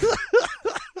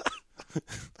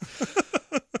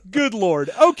 Good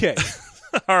Lord. Okay.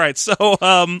 All right, so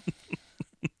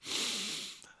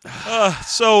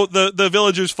so the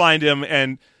villagers find him,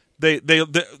 and they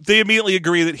immediately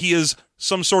agree that he is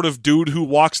some sort of dude who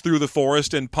walks through the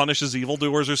forest and punishes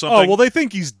evildoers or something. Oh, well, they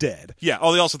think he's dead. Yeah.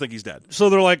 Oh, they also think he's dead. So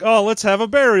they're like, "Oh, let's have a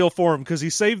burial for him because he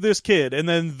saved this kid." And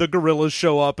then the gorillas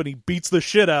show up and he beats the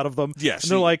shit out of them. Yes,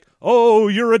 and they're like, "Oh,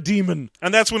 you're a demon."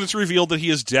 And that's when it's revealed that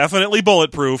he is definitely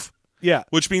bulletproof. Yeah.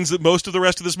 Which means that most of the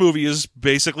rest of this movie is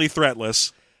basically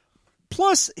threatless.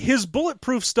 Plus, his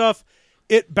bulletproof stuff,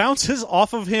 it bounces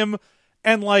off of him,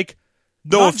 and like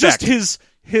No not effect. just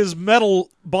his metal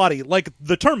body, like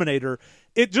the Terminator.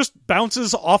 It just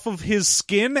bounces off of his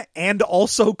skin and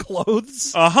also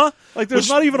clothes. Uh-huh. Like there's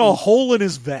not even a hole in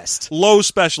his vest. Low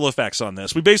special effects on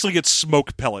this. We basically get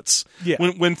smoke pellets. Yeah.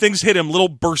 When things hit him, little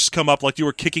bursts come up like you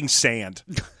were kicking sand.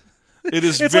 It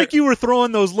is. It's like you were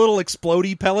throwing those little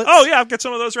explodey pellets. Oh yeah, I've got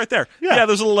some of those right there. Yeah. Yeah,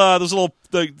 those little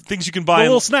the things you can buy. The in-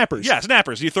 little snappers. Yeah,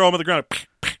 snappers. You throw them at the ground,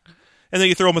 and then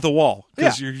you throw them at the wall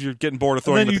because Yeah. you're getting bored of And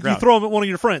throwing then them at you the ground. throw them at one of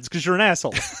your friends because you're an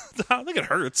asshole. I think it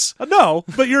hurts. No,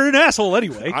 but you're an asshole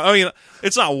anyway. I mean,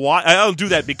 it's not why I don't do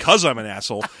that because I'm an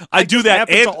asshole. I do just that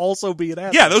happen and to also be an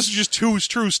asshole. yeah, those are just two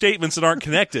true statements that aren't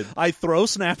connected. I throw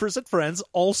snappers at friends.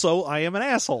 Also, I am an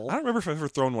asshole. I don't remember if I've ever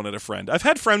thrown one at a friend. I've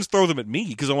had friends throw them at me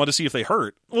because I want to see if they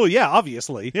hurt. Well, yeah,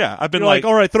 obviously. Yeah, I've been You're like,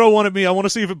 all right, throw one at me. I want to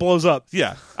see if it blows up.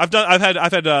 yeah, I've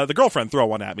had the girlfriend throw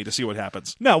one at me to see what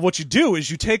happens. Now, what you do is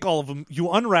you take all of them,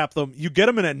 you unwrap them, you get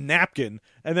them in a napkin,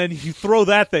 and then you throw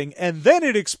that thing, and then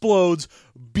it explodes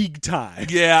big time.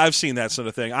 Yeah, I've seen that sort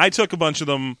of thing. I took a bunch of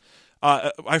them.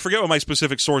 I forget what my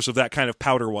specific source of that kind of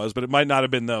powder was, but it might not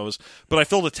have been those. But I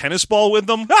filled a tennis ball with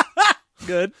them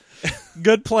Good.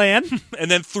 Good plan. and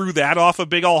then threw that off a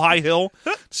big old high hill.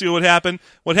 See what happened?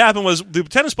 What happened was the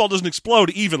tennis ball doesn't explode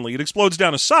evenly. It explodes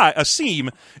down a seam,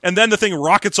 and then the thing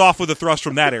rockets off with a thrust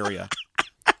from that area.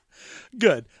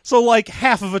 Good. So, like,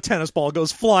 half of a tennis ball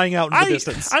goes flying out into the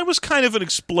distance. I was kind of an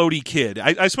explodey kid.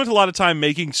 I spent a lot of time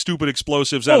making stupid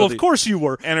explosives out Well, of of course you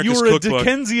were. Anarchist You were a cookbook.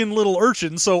 Dickensian little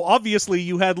urchin, so obviously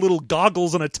you had little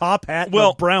goggles and a top hat and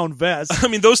a brown vest. I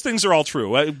mean, those things are all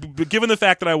true. But given the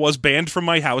fact that I was banned from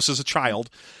my house as a child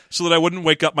so that I wouldn't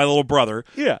wake up my little brother,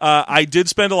 Yeah. I did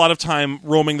spend a lot of time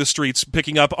roaming the streets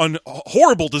picking up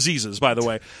horrible diseases, by the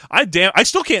way. I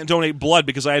still can't donate blood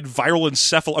because I had bacterial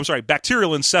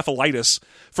encephalitis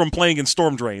from playing in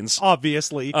storm drains.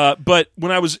 Obviously. But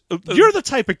when I was... You're the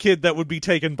type of kid that would be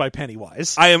taken by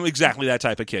Pennywise. I am exactly that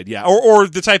type of kid, yeah. Or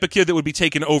the type of kid that would be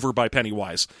taken over by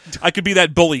Pennywise. I could be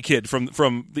that bully kid from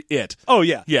It. Oh,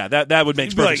 yeah. Yeah, that would make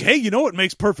You'd be like, perfect hey, you know what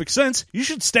makes perfect sense? You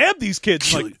should stab these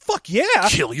kids. I'm like, fuck yeah.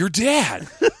 Kill your dad.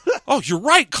 Oh, you're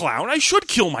right, clown. I should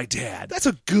kill my dad. That's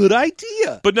a good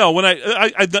idea. But no, when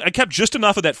I kept just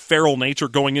enough of that feral nature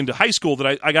going into high school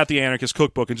that I got the Anarchist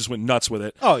Cookbook and just went nuts with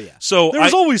it. Oh, yeah. So there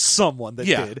was always someone that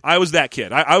did. I was that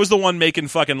kid. I was the one making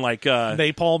fucking like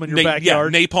napalm in your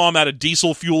backyard. Yeah, napalm out of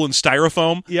diesel fuel and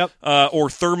styrofoam. Yep. Or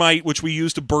thermite, which we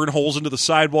used to burn holes into the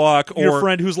sidewalk. Your or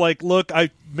friend who's like, look, I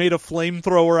made a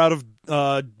flamethrower out of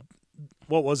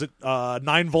what was it?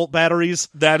 9-volt batteries.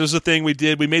 That is the thing we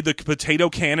did. We made the potato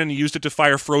cannon and used it to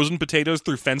fire frozen potatoes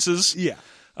through fences. Yeah.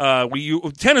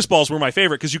 Tennis balls were my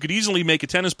favorite because you could easily make a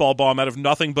tennis ball bomb out of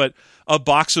nothing but a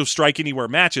box of Strike Anywhere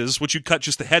matches, which you'd cut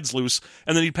just the heads loose,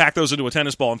 and then you'd pack those into a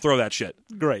tennis ball and throw that shit.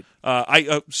 Great.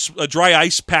 A dry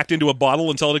ice packed into a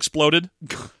bottle until it exploded.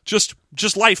 just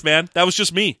life, man. That was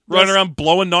just me running around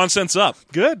blowing nonsense up.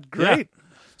 Good. Great. Yeah.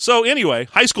 So anyway,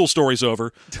 high school story's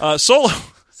over. Solo.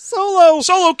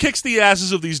 Solo kicks the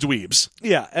asses of these dweebs.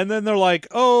 Yeah, and then they're like,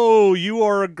 "Oh, you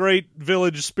are a great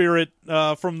village spirit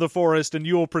from the forest, and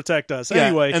you will protect us." Yeah,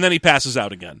 Anyway, and then he passes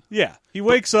out again. yeah, he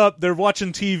wakes up. They're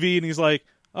watching TV, and he's like,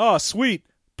 "Oh, sweet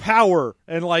power!"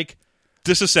 And like,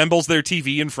 Disassembles their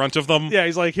TV in front of them. yeah,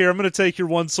 he's like, "Here, I'm going to take your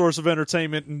one source of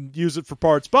entertainment and use it for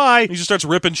parts. Bye." He just starts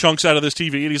ripping chunks out of this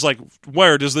TV, and he's like,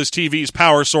 where does this TV's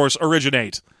power source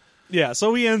originate? Yeah,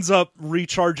 so he ends up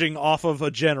recharging off of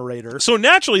a generator, So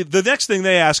naturally, the next thing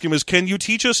they ask him is, can you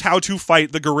teach us how to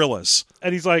fight the gorillas?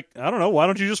 and he's like, "I don't know. Why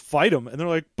don't you just fight them?" And they're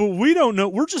like, "But we don't know.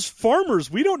 We're just farmers.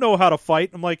 We don't know how to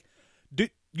fight." I'm like,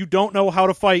 "You don't know how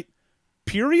to fight?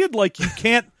 Period. Like you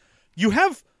can't. You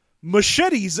have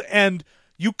machetes and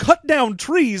you cut down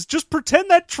trees. Just pretend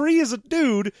that tree is a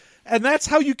dude, and that's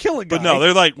how you kill a guy." But no,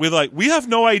 we're like, we have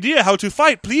no idea how to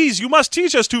fight. Please, you must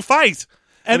teach us to fight.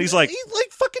 And he's like, he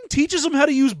fucking teaches them how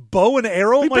to use bow and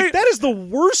arrow. I'm like, that is the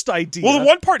worst idea. well, the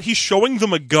one part he's showing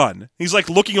them a gun. He's like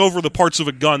looking over the parts of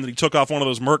a gun that he took off one of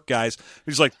those merc guys.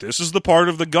 He's like, this is the part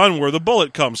of the gun where the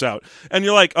bullet comes out. And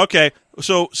you're like, okay,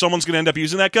 so someone's going to end up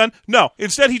using that gun? No.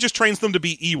 Instead, he just trains them to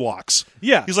be Ewoks.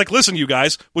 Yeah. He's like, listen, you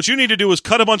guys, what you need to do is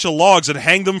cut a bunch of logs and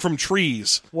hang them from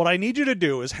trees. What I need you to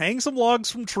do is hang some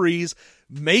logs from trees,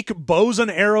 make bows and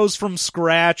arrows from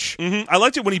scratch. I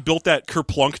liked it when he built that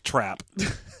kerplunk trap.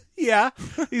 Yeah,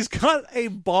 he's got a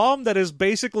bomb that is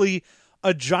basically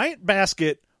a giant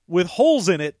basket with holes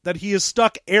in it that he has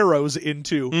stuck arrows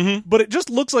into, but it just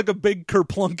looks like a big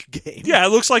kerplunk game. Yeah, it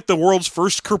looks like the world's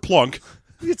first kerplunk,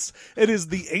 It is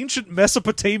the ancient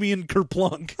Mesopotamian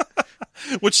kerplunk.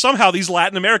 which somehow these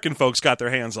Latin American folks got their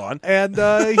hands on. And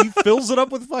he fills it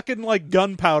up with fucking like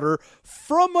gunpowder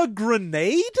from a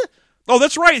grenade. Oh,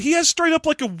 that's right. He has straight up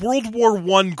like a World War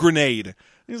I grenade.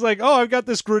 He's like, "Oh, I've got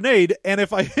this grenade, and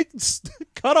if I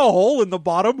cut a hole in the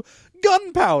bottom,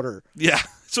 gunpowder." Yeah.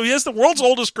 So he has the world's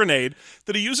oldest grenade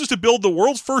that he uses to build the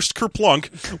world's first kerplunk,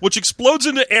 which explodes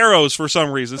into arrows for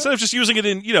some reason, instead of just using it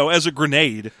in, as a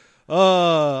grenade.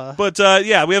 But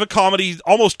yeah, we have a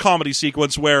almost comedy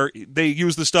sequence where they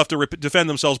use the stuff to defend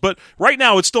themselves. But right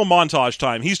now, it's still montage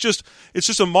time. It's just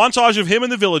a montage of him and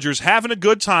the villagers having a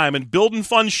good time and building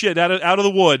fun shit out of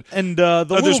the wood. And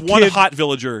there's one hot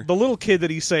villager. The little kid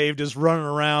that he saved is running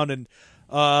around,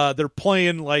 and they're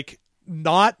playing like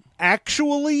not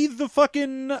actually the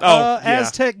fucking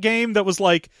Aztec game that was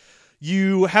like,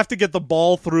 you have to get the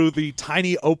ball through the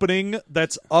tiny opening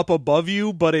that's up above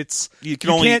you, but you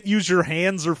can't use your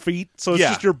hands or feet, so it's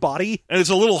just your body. And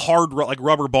it's a little hard, like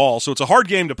rubber ball, so it's a hard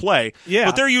game to play. Yeah.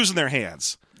 But they're using their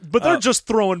hands. But they're just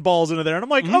throwing balls into there, and I'm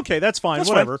like, okay, that's fine, That's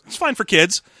whatever. fine. It's fine for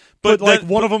kids. But like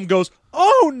one of them goes,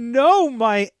 "Oh no,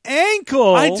 my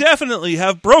ankle!" I definitely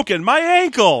have broken my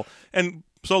ankle. And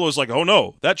Solo's like, oh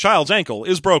no, that child's ankle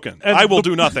is broken. And I will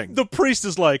do nothing. The priest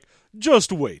is like,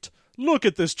 "Just wait. Look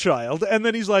at this child." And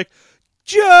then he's like,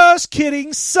 "Just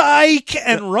kidding, psych,"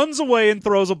 and runs away and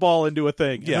throws a ball into a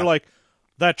thing. And they're like,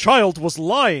 "That child was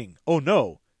lying." "Oh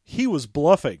no, he was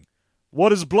bluffing."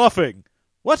 "What is bluffing?"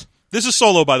 "What?" This is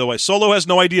Solo, by the way. Solo has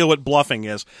no idea what bluffing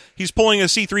is. He's pulling a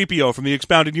C-3PO from the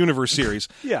Expounded Universe series.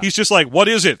 Yeah. He's just like, what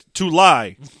is it? To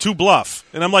lie. To bluff.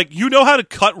 And I'm like, you know how to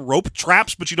cut rope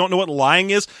traps, but you don't know what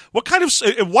lying is? What kind of...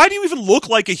 Why do you even look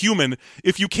like a human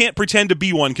if you can't pretend to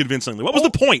be one convincingly? What was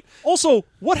the point? Also,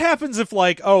 what happens if,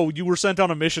 like, you were sent on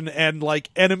a mission and, like,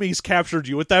 enemies captured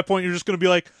you? At that point, you're just going to be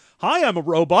like, "Hi, I'm a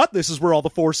robot. This is where all the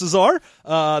forces are.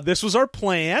 This was our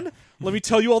plan. Let me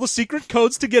tell you all the secret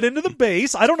codes to get into the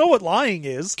base." I don't know what lying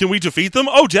is. Can we defeat them?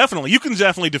 Oh, definitely. You can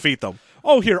definitely defeat them.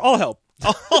 Oh, here, I'll help.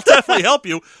 I'll definitely help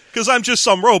you, because I'm just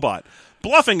some robot.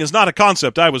 Bluffing is not a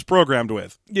concept I was programmed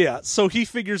with. Yeah, so he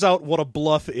figures out what a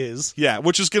bluff is. Yeah,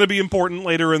 which is going to be important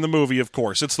later in the movie, of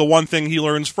course. It's the one thing he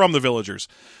learns from the villagers.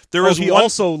 He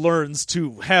also learns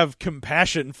to have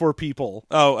compassion for people.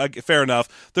 Oh, fair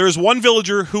enough. There is one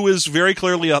villager who is very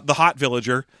clearly the hot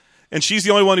villager, and she's the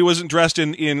only one who isn't dressed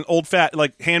in old fat,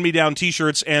 like, hand-me-down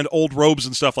T-shirts and old robes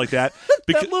and stuff like that.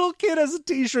 That little kid has a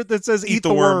T-shirt that says "Eat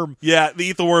the worm." Yeah, the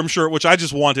Eat the Worm shirt, which I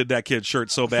just wanted that kid's shirt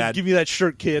so bad. Give me that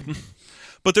shirt, kid.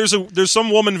 But there's some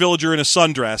woman villager in a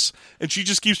sundress, and she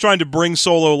just keeps trying to bring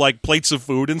Solo, like, plates of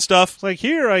food and stuff. It's like,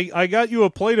 "Here, I got you a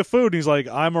plate of food." And he's like,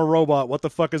 "I'm a robot. What the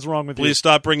fuck is wrong with you?" Please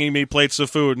stop bringing me plates of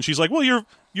food. And she's like, well,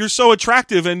 you're so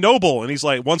attractive and noble. And he's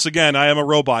like, once again, I am a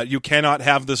robot. You cannot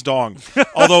have this dong.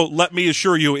 Although, let me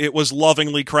assure you, it was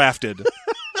lovingly crafted.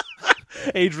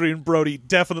 Adrian Brody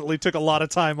definitely took a lot of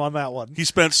time on that one. He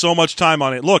spent so much time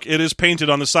on it. Look, it is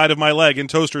painted on the side of my leg in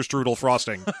toaster strudel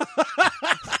frosting.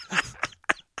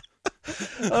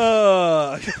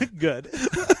 Good.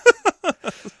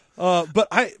 But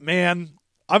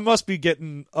I must be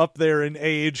getting up there in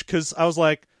age, because I was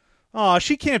like, Aw,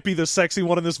 she can't be the sexy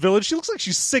one in this village. She looks like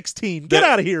she's 16. Get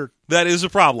out of here. That is a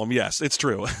problem, yes, it's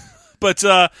true. But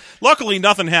luckily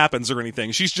nothing happens or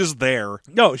anything. She's just there.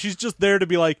 No, she's just there to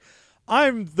be like,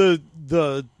 I'm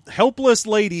the helpless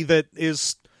lady that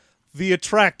is the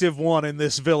attractive one in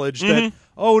this village that,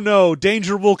 oh no,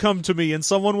 danger will come to me and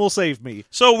someone will save me.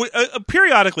 So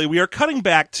periodically we are cutting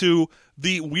back to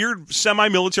the weird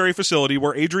semi-military facility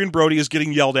where Adrian Brody is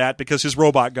getting yelled at because his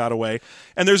robot got away.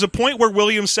 And there's a point where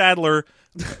William Sadler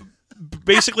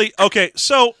basically, okay,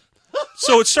 so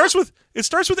it starts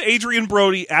with Adrian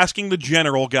Brody asking the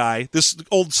general guy, this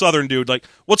old Southern dude, like,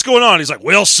 what's going on? He's like,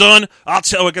 well, son, I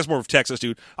guess more of Texas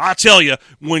dude. I tell you,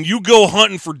 when you go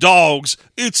hunting for dogs,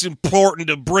 it's important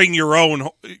to bring your own.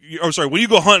 When you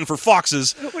go hunting for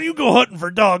foxes. When you go hunting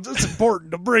for dogs, it's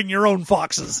important to bring your own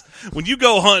foxes. When you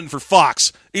go hunting for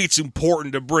fox, it's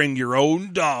important to bring your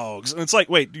own dogs. And it's like,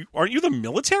 wait, aren't you the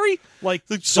military? Like,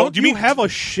 so don't you have a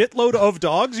shitload of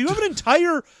dogs? You have an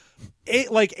entire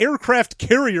aircraft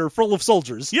carrier full of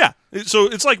soldiers. Yeah. So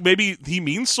it's like maybe he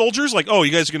means soldiers? Like, oh,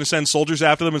 you guys are going to send soldiers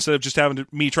after them instead of just having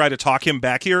me try to talk him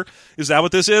back here? Is that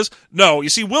what this is? No. You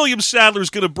see, William Sadler's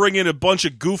going to bring in a bunch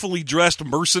of goofily dressed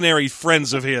mercenary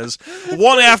friends of his,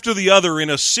 one after the other in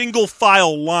a single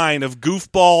file line of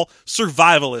goofball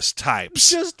survivalist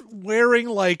types. Just wearing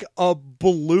like a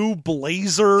blue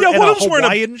blazer Yeah, and one a of them's wearing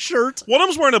Hawaiian shirt. One of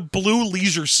them's wearing a blue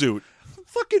leisure suit.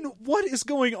 Fucking what is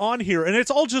going on here? And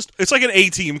it's all just... It's like an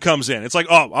A-team comes in. It's like,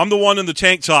 oh, I'm the one in the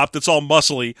tank top that's all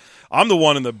muscly. I'm the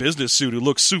one in the business suit who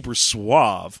looks super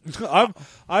suave.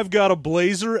 I've got a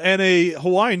blazer and a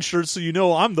Hawaiian shirt, so you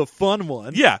know I'm the fun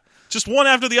one. Yeah. Just one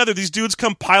after the other, these dudes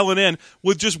come piling in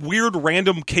with just weird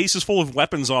random cases full of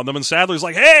weapons on them, and Sadler's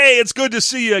like, hey, it's good to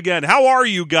see you again. How are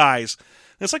you guys?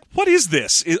 And it's like, what is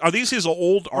this? Are these his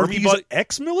old army buddies?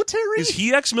 Ex-military? Is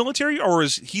he ex-military, or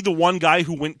is he the one guy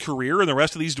who went career and the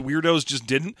rest of these weirdos just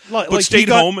didn't, but stayed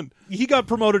home? And he got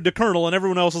promoted to colonel, and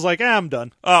everyone else was like, I'm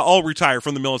done. I'll retire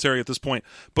from the military at this point,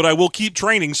 but I will keep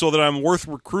training so that I'm worth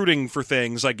recruiting for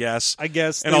things, I guess.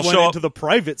 And I'll went show into the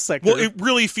private sector. Well, it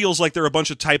really feels like they're a bunch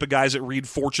of type of guys that read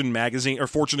Fortune magazine, or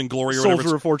Fortune and Glory, or whatever.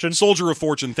 Soldier of Fortune. Soldier of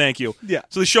Fortune, thank you. Yeah.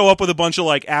 So they show up with a bunch of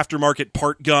like aftermarket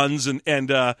part guns and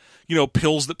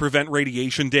pills that prevent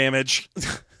radiation damage.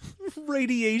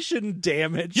 Radiation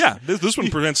damage. Yeah, this one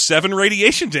prevents 7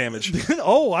 radiation damage.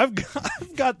 Oh, I've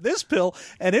got this pill,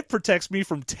 and it protects me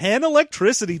from 10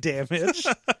 electricity damage.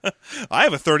 I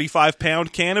have a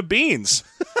 35-pound can of beans.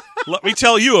 Let me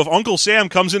tell you, if Uncle Sam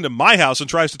comes into my house and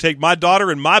tries to take my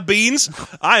daughter and my beans,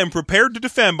 I am prepared to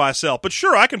defend myself. But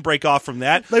sure, I can break off from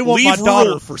that. They want my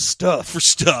daughter for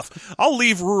stuff. I'll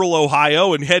leave rural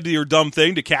Ohio and head to your dumb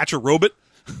thing to catch a robot.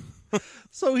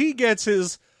 So he gets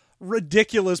his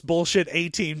ridiculous bullshit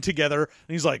A-team together,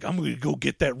 and he's like, I'm going to go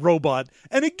get that robot.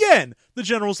 And again, the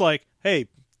general's like, hey,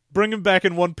 bring him back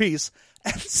in one piece.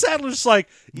 And Sadler's like,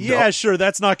 yeah, No. Sure,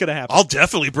 that's not going to happen. I'll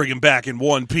definitely bring him back in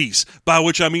one piece, by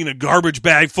which I mean a garbage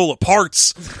bag full of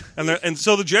parts. And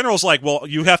so the general's like, well,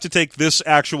 you have to take this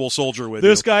actual soldier with you.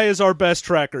 This guy is our best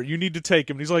tracker. You need to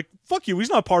take him. And he's like, fuck you, he's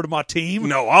not part of my team.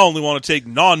 No, I only want to take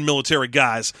non-military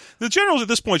guys. The generals at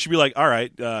this point should be like, all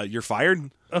right, you're fired.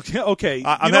 Okay.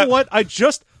 You know what? I've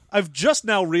just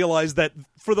now realized that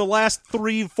for the last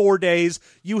 3-4 days,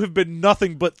 you have been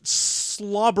nothing but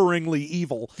slobberingly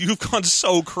evil. You've gone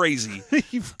so crazy.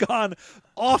 You've gone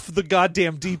off the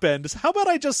goddamn deep end. How about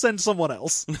I just send someone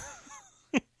else?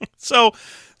 So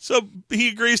he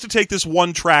agrees to take this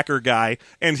one tracker guy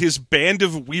and his band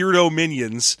of weirdo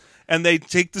minions, and they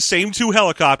take the same 2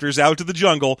 helicopters out to the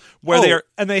jungle where they are.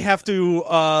 And they have to,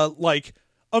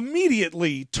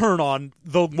 immediately turn on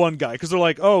the one guy because they're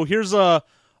like, oh, here's a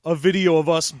video of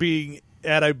us being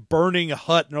at a burning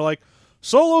hut, and they're like,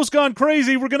 Solo's gone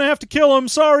crazy, we're gonna have to kill him,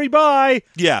 sorry, bye.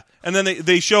 Yeah, and then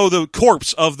they show the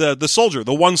corpse of the soldier,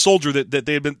 the one soldier that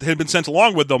they had been sent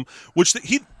along with them, which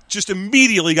he just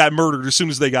immediately got murdered as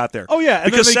soon as they got there. Oh yeah, and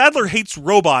because Sadler hates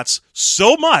robots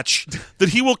so much that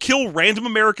he will kill random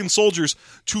American soldiers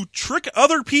to trick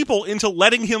other people into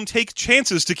letting him take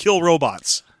chances to kill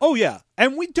robots. Oh yeah,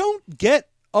 and we don't get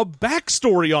a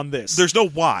backstory on this. There's no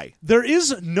why. There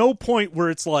is no point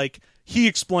where it's like he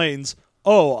explains,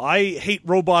 oh, I hate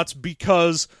robots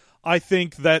because I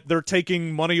think that they're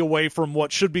taking money away from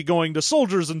what should be going to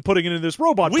soldiers and putting it in this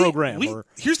robot program.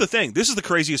 Here's the thing. This is the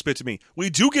craziest bit to me. We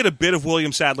do get a bit of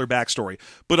William Sadler backstory,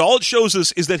 but all it shows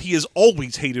us is that he has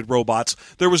always hated robots.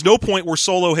 There was no point where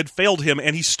Solo had failed him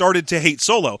and he started to hate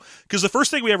Solo, because the first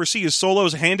thing we ever see is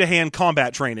Solo's hand-to-hand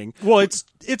combat training. Well,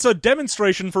 it's a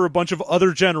demonstration for a bunch of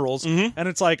other generals, and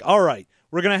it's like, all right,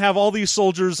 we're going to have all these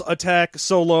soldiers attack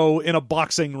Solo in a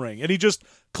boxing ring. And he just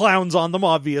clowns on them,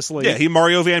 obviously. Yeah, he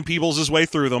Mario Van Peebles his way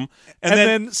through them. And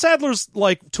then Sadler's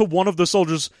like, to one of the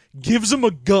soldiers, gives him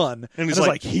a gun. And he's is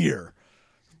like, here.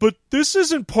 But this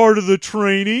isn't part of the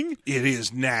training. it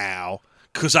is now,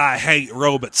 because I hate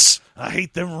robots. I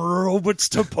hate them robots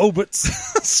to pobots.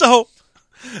 So,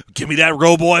 give me that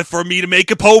roboy for me to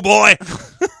make a po' boy.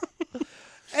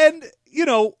 And, you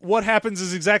know, what happens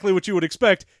is exactly what you would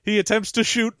expect. He attempts to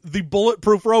shoot the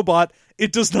bulletproof robot.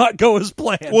 It does not go as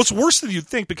planned. Well, it's worse than you'd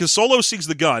think, because Solo sees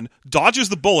the gun, dodges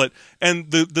the bullet, and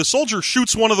the soldier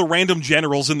shoots one of the random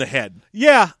generals in the head.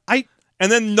 Yeah,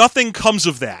 And then nothing comes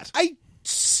of that. I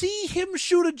see him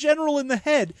shoot a general in the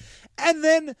head, and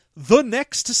then the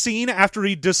next scene after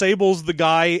he disables the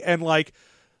guy and, like,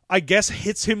 I guess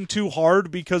hits him too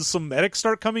hard because some medics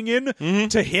start coming in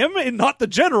to him and not the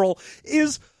general,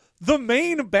 is the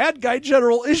main bad guy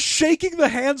general is shaking the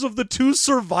hands of the two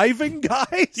surviving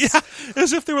guys. Yeah,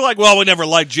 as if they were like, well, we never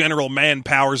liked general man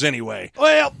powers anyway.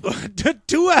 Well,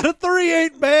 2 out of 3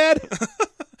 ain't bad.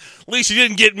 At least you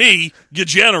didn't get me, you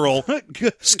general,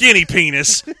 skinny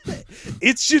penis.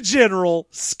 It's your general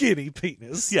skinny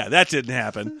penis. Yeah, that didn't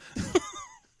happen.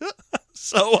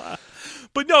 So,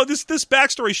 but no, this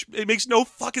backstory, it makes no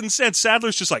fucking sense.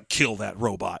 Sadler's just like, kill that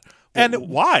robot. And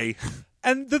why?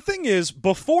 And the thing is,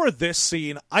 before this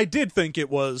scene, I did think it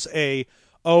was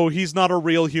he's not a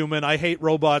real human. I hate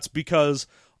robots because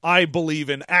I believe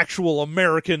in actual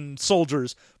American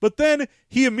soldiers. But then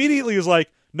he immediately is like,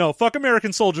 no, fuck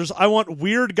American soldiers. I want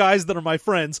weird guys that are my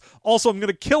friends. Also, I'm going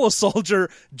to kill a soldier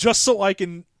just so I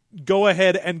can go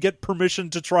ahead and get permission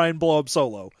to try and blow up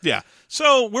Solo. Yeah.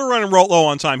 So we're running low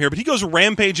on time here, but he goes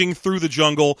rampaging through the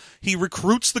jungle. He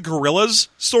recruits the guerrillas,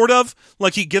 sort of.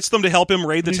 Like, he gets them to help him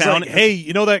raid the He's town. like, hey,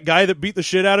 you know that guy that beat the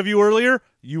shit out of you earlier?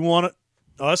 You want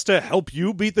us to help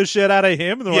you beat the shit out of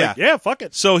him? And they're like, yeah, fuck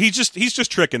it. So he's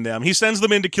just tricking them. He sends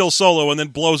them in to kill Solo and then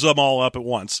blows them all up at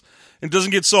once. And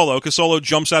doesn't get Solo because Solo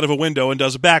jumps out of a window and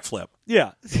does a backflip.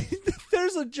 Yeah.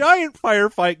 There's a giant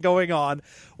firefight going on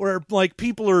where, like,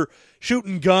 people are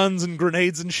shooting guns and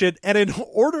grenades and shit, and in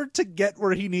order to get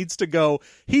where he needs to go,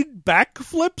 he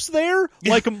backflips there,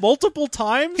 like, multiple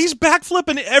times. He's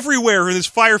backflipping everywhere in this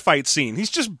firefight scene.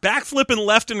 He's just backflipping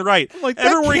left and right. Like,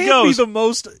 everywhere that he can't goes. be the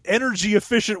most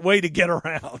energy-efficient way to get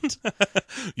around.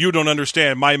 You don't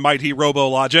understand my mighty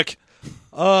robo-logic.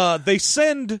 They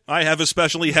send... I have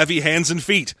especially heavy hands and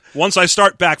feet. Once I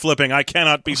start backflipping, I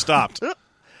cannot be stopped.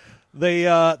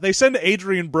 They send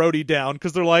Adrian Brody down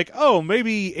because they're like, oh,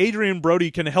 maybe Adrian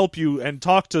Brody can help you and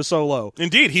talk to Solo.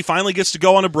 Indeed, he finally gets to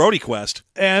go on a Brody quest.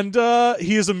 And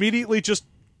he is immediately just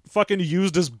fucking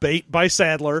used as bait by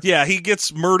Sadler. Yeah, he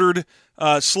gets murdered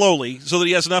slowly so that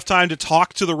he has enough time to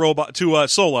talk to the robot, to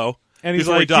Solo. And he's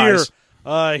before like, he dies.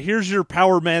 here's your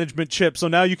power management chip, so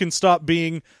now you can stop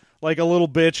being like a little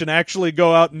bitch and actually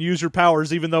go out and use your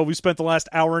powers, even though we spent the last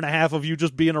hour and a half of you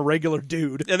just being a regular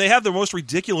dude. And they have the most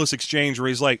ridiculous exchange where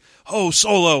he's like, oh,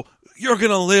 Solo, you're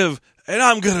going to live, and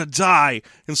I'm going to die.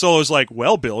 And Solo's like,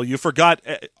 well, Bill, you forgot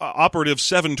Operative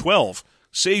 712.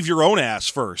 Save your own ass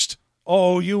first.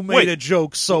 Oh, you made a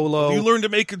joke, Solo. You learned to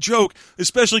make a joke,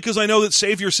 especially because I know that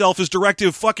save yourself is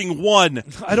Directive fucking 1.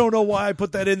 I don't know why I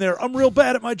put that in there. I'm real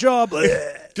bad at my job.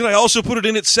 Did I also put it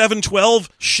in at 712?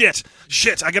 Shit,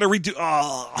 I gotta redo.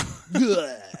 Oh.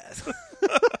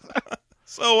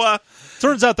 So,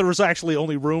 turns out there was actually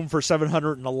only room for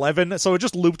 711, so it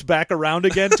just looped back around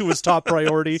again to his top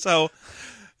priority. So,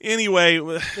 anyway,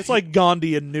 it's like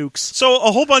Gandhi and nukes. So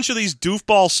a whole bunch of these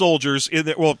doofball soldiers,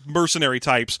 mercenary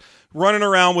types, running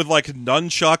around with like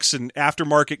nunchucks and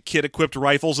aftermarket kit-equipped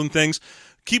rifles and things,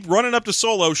 keep running up to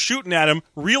Solo, shooting at him,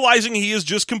 realizing he is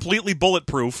just completely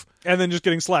bulletproof. And then just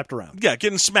getting slapped around. Yeah,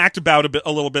 getting smacked about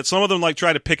a little bit. Some of them like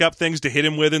try to pick up things to hit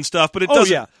him with and stuff, but it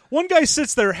doesn't. Oh, yeah. One guy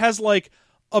sits there, has like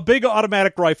a big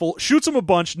automatic rifle, shoots him a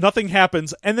bunch, nothing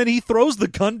happens, and then he throws the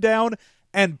gun down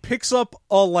and picks up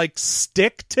a like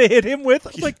stick to hit him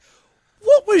with. Like,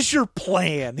 what was your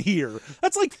plan here?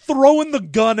 That's like throwing the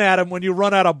gun at him when you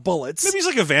run out of bullets. Maybe he's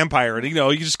like a vampire, and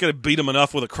you just got to beat him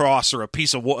enough with a cross or a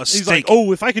piece of a He's steak. like,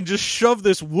 oh, if I can just shove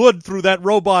this wood through that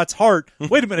robot's heart.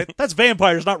 Wait a minute, that's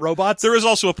vampires, not robots. There is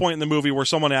also a point in the movie where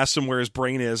someone asks him where his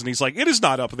brain is, and he's like, it is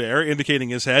not up there, indicating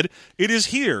his head. It is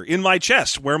here, in my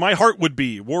chest, where my heart would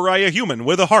be, were I a human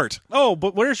with a heart. Oh,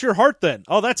 but where's your heart then?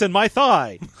 Oh, that's in my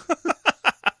thigh.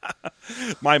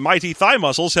 My mighty thigh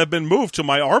muscles have been moved to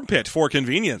my armpit for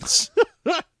convenience.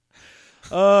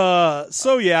 Sadler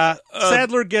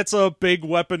gets a big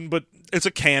weapon, but it's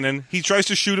a cannon. He tries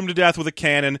to shoot him to death with a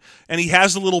cannon, and he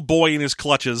has the little boy in his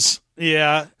clutches.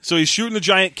 Yeah. So he's shooting the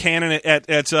giant cannon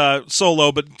at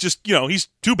Solo, but just, he's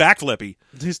too backflippy.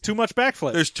 He's too much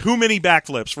backflip. There's too many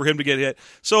backflips for him to get hit.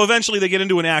 So eventually they get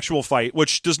into an actual fight,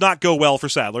 which does not go well for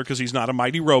Sadler because he's not a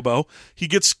mighty robo. He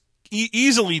gets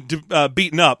easily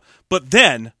beaten up, but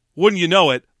then, wouldn't you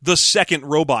know it, the second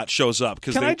robot shows up.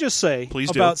 Can I just say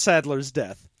Please about do. Sadler's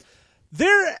death?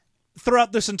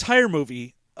 Throughout this entire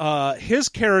movie, his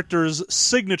character's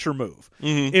signature move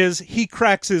is he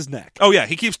cracks his neck. Oh yeah,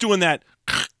 he keeps doing that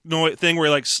thing where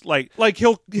Like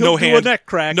he'll no do hand a neck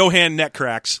crack. no hand neck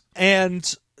cracks.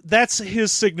 And that's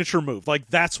his signature move. Like,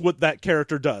 that's what that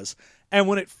character does. And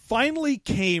when it finally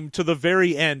came to the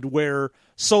very end where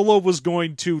Solo was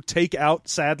going to take out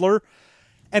Sadler,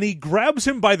 and he grabs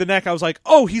him by the neck, I was like,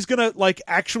 oh, he's going to,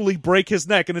 actually break his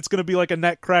neck, and it's going to be like a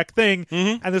neck crack thing,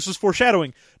 and this was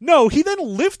foreshadowing. No, he then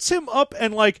lifts him up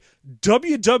and,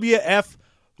 WWF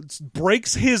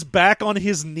breaks his back on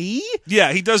his knee?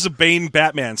 Yeah, he does a Bane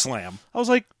Batman slam. I was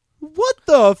like, what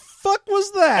the fuck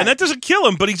was that? And that doesn't kill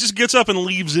him, but he just gets up and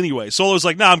leaves anyway. Solo's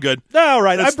like, nah, I'm good. All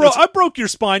right, That's- I broke your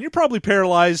spine. You're probably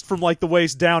paralyzed from the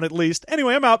waist down at least.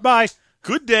 Anyway, I'm out. Bye.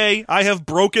 Good day, I have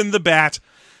broken the bat.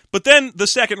 But then the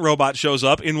second robot shows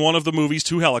up in one of the movie's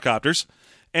two helicopters.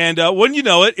 And wouldn't you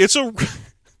know it, it's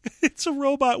a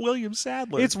robot William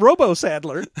Sadler. It's Robo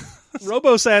Sadler.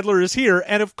 Robo Sadler is here,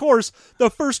 and of course, the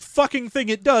first fucking thing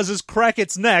it does is crack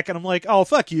its neck, and I'm like, oh,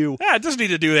 fuck you. Yeah, it doesn't need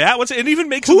to do that. It even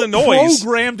makes Who the noise.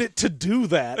 programmed it to do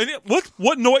that? And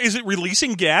what noise is it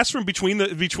releasing? Gas from between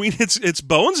its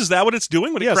bones? Is that what it's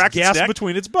doing when it Yes, cracks gas its neck?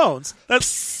 between its bones.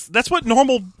 That's what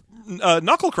normal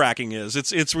knuckle cracking is.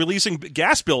 It's releasing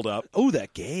gas buildup. Oh,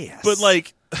 that gas.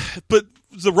 But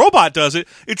the robot does it.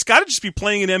 It's got to just be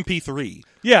playing an MP3.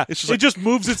 Yeah, It's just it like- just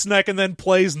moves its neck and then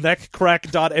plays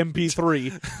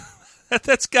neckcrack.mp3.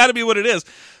 That's got to be what it is.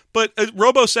 But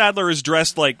Robo Sadler is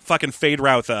dressed like fucking Fade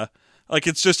Routha. Like,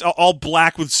 it's just all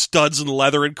black with studs and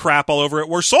leather and crap all over it,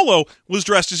 where Solo was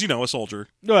dressed as, a soldier.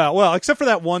 Well, except for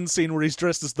that one scene where he's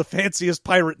dressed as the fanciest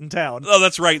pirate in town. Oh,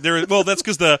 that's right.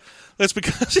 That's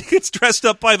because he gets dressed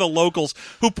up by the locals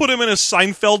who put him in a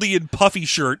Seinfeldian puffy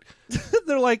shirt.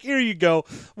 They're like, here you go.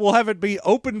 We'll have it be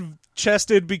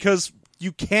open-chested because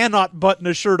you cannot button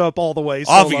a shirt up all the way,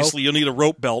 Solo. Obviously, you'll need a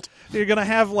rope belt. You're going to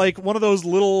have, one of those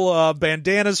little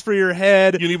bandanas for your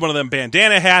head. You need one of them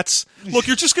bandana hats. Look,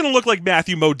 you're just going to look like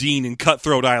Matthew Modine in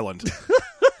Cutthroat Island.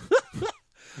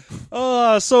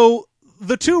 So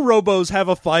the two Robos have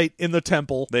a fight in the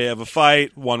temple. They have a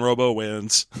fight. One Robo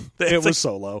wins. It was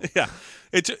Solo. Yeah.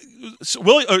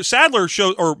 Sadler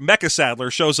Mecha Sadler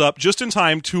shows up just in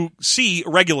time to see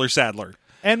regular Sadler.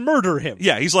 And murder him.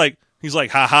 Yeah, he's like,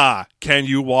 haha, can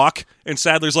you walk? And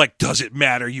Sadler's like, does it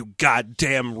matter, you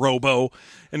goddamn robo?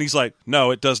 And he's like,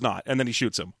 no, it does not. And then he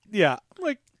shoots him. Yeah.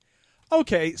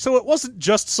 Okay, so it wasn't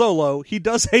just Solo. He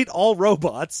does hate all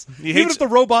robots. Even hates- if the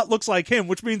robot looks like him,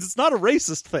 which means it's not a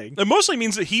racist thing. It mostly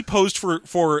means that he posed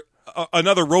for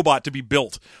another robot to be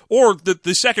built. Or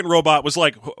the second robot was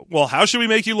like, well, how should we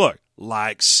make you look?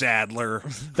 Like Sadler.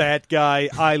 That guy,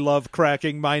 I love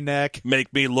cracking my neck.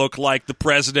 Make me look like the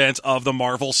president of the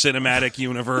Marvel Cinematic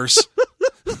Universe.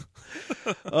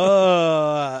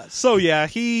 So yeah,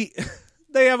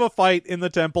 they have a fight in the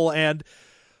temple, and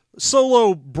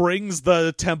Solo brings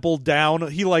the temple down.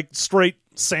 He straight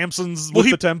Samsons with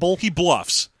the temple. He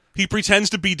bluffs. He pretends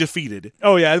to be defeated.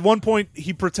 Oh yeah, at one point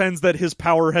he pretends that his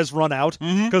power has run out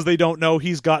because they don't know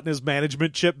he's gotten his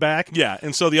management chip back. Yeah,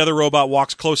 and so the other robot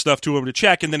walks close enough to him to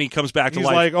check, and then he comes back to He's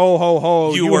life. like, oh ho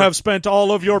ho, you are- have spent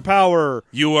all of your power.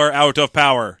 You are out of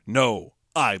power. No,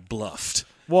 I bluffed.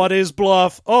 What is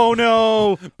bluff? Oh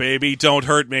no. Baby, don't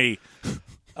hurt me.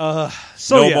 So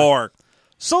no yeah, more.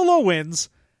 Solo wins,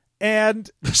 and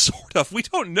Sort of. We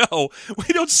don't know.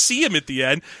 We don't see him at the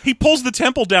end. He pulls the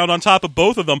temple down on top of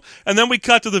both of them, and then we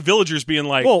cut to the villagers being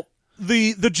like, well,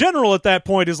 the general at that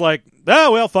point is like,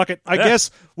 oh well, fuck it. I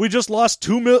guess we just lost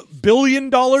 $2 billion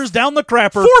down the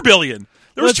crapper. $4 billion.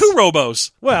 There was Let's- 2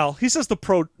 robos. Well, he says the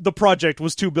project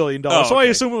was $2 billion, so I okay.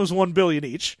 assume it was $1 billion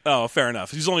each. Oh, fair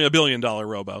enough. He's only $1 billion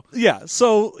robo. Yeah,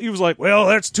 so he was like, well,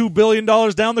 that's $2 billion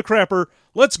down the crapper.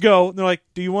 Let's go. And they're like,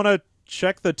 do you want to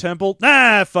check the temple?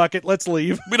 Nah, fuck it. Let's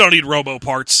leave. We don't need robo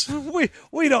parts.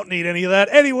 We don't need any of that.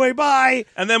 Anyway, bye.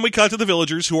 And then we cut to the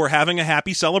villagers who are having a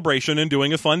happy celebration and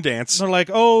doing a fun dance. They're like,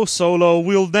 oh, Solo,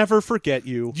 we'll never forget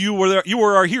you. You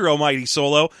were our hero, mighty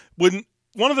Solo.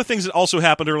 One of the things that also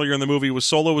happened earlier in the movie was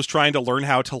Solo was trying to learn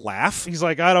how to laugh. He's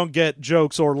like, I don't get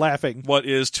jokes or laughing. What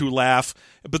is to laugh?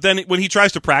 But then when he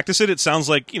tries to practice it, it sounds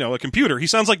like, a computer. He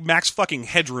sounds like Max fucking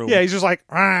Headroom. Yeah, he's just like,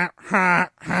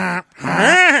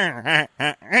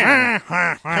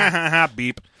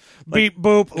 Beep. Beep,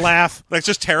 boop, laugh. That's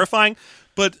just terrifying.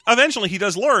 But eventually he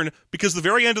does learn, because the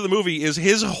very end of the movie is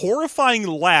his horrifying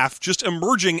laugh just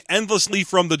emerging endlessly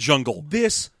from the jungle.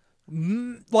 This,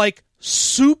 like,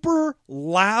 super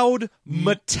loud,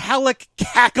 metallic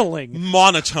cackling.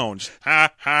 Monotones.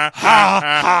 Ha, ha,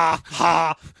 Ha,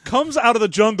 ha, comes out of the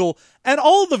jungle, and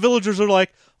all of the villagers are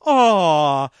like,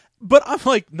 "Aw." But I'm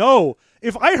like, no.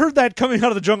 If I heard that coming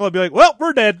out of the jungle, I'd be like, well,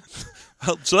 we're dead.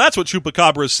 So that's what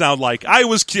chupacabras sound like. I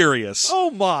was curious.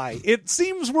 Oh my. It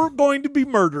seems we're going to be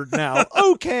murdered now.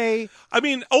 Okay. I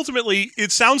mean, ultimately,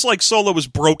 it sounds like Solo was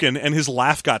broken and his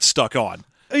laugh got stuck on.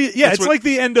 Yeah, That's it's what- like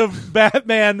the end of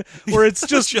Batman where it's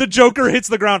just the Joker hits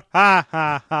the ground. Ha,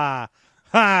 ha, ha.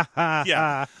 Ha, ha,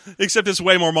 Yeah. ha. Except it's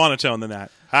way more monotone than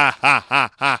that. Ha, ha,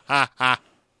 ha, ha, ha, ha.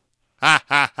 Ha,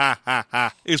 ha, ha, ha,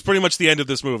 ha. It's pretty much the end of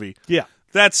this movie. Yeah.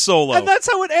 That's Solo. And that's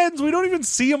how it ends. We don't even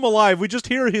see him alive. We just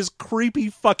hear his creepy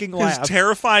fucking His laugh.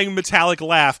 terrifying metallic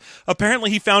laugh. Apparently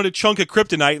he found a chunk of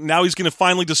kryptonite, and now he's going to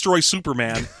finally destroy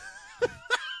Superman.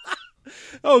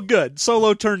 Oh, good.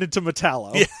 Solo turned into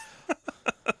Metallo. Yeah.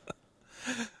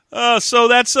 So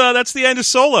that's the end of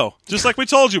Solo. Just like we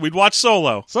told you, we'd watch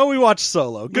Solo. So we watched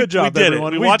Solo. Good job, we did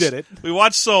everyone. It. We did it. We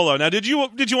watched Solo. Now, did you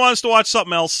want us to watch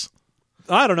something else?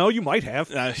 I don't know. You might have.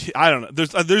 I don't know.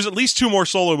 There's at least 2 more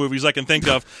Solo movies I can think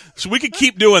of, so we could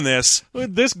keep doing this.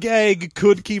 This gag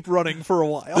could keep running for a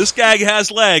while. This gag has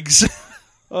legs.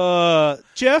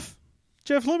 Jeff,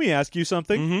 let me ask you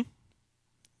something. Mm-hmm.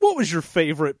 What was your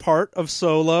favorite part of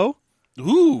Solo?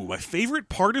 Ooh, my favorite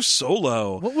part of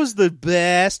Solo. What was the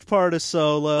best part of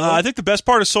Solo? I think the best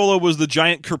part of Solo was the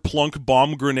giant kerplunk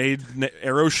bomb grenade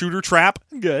arrow shooter trap.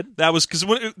 Good. That was because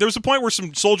there was a point where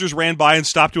some soldiers ran by and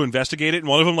stopped to investigate it, and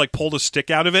one of them like pulled a stick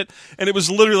out of it, and it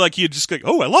was literally like he had just like,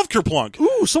 oh, I love kerplunk.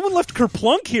 Ooh, someone left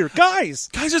Kerplunk here. Guys,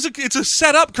 It's a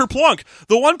set up kerplunk.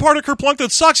 The one part of kerplunk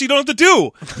that sucks, you don't have to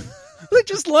do. they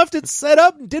just left it set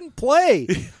up and didn't play.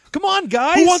 Come on,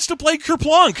 guys. Who wants to play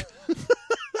kerplunk?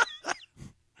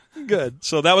 Good.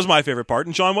 So that was my favorite part.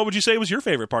 And John, what would you say was your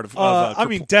favorite part of? I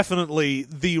mean, definitely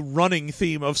the running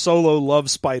theme of Solo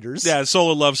loves spiders. yeah,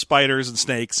 Solo loves spiders and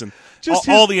snakes and Just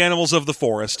all the animals of the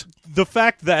forest. The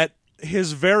fact that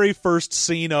his very first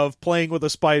scene of playing with a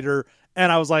spider,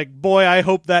 and I was like, boy, I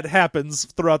hope that happens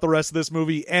throughout the rest of this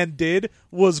movie, and did,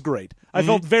 was great. I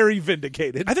felt very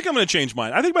vindicated. I think I'm going to change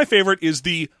mine. I think my favorite is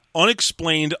the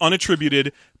unexplained,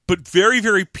 unattributed, but very,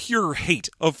 very pure hate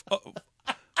of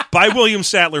by William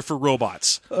Sadler for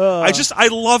robots. I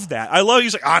love that.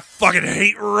 He's like, I fucking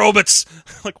hate robots.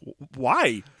 Like,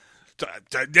 why?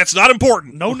 That's not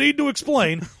important. No need to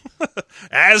explain.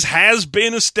 As has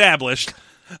been established.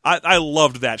 I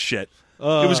loved that shit.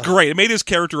 It was great. It made his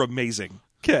character amazing.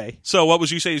 Okay. So what would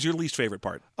you say is your least favorite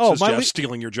part? Oh, Says my Jeff,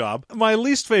 stealing your job. My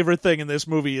least favorite thing in this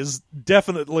movie is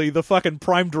definitely the fucking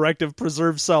Prime Directive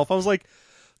preserve self. I was like,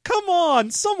 come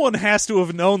on, someone has to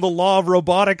have known the law of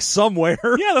robotics somewhere.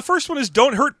 Yeah, the first one is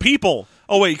don't hurt people.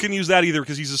 Oh, wait, you couldn't use that either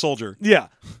because he's a soldier. Yeah.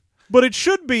 But it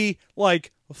should be,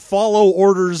 like, follow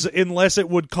orders unless it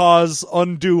would cause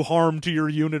undue harm to your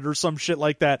unit or some shit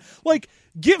like that. Like,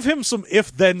 give him some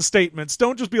if-then statements.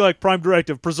 Don't just be like, Prime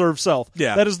Directive, preserve self.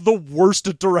 Yeah. That is the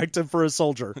worst directive for a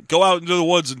soldier. Go out into the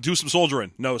woods and do some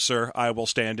soldiering. No, sir, I will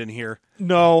stand in here.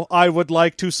 No, I would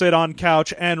like to sit on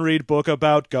couch and read book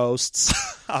about ghosts.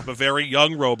 I'm a very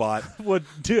young robot.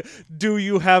 Do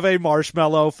you have a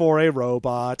marshmallow for a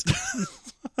robot?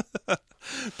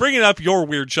 Bringing up your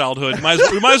weird childhood, we might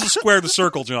as well square the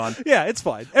circle, John. Yeah, it's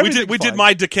fine. We Everything's did fine.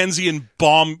 my Dickensian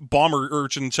bomber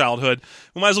urchin childhood.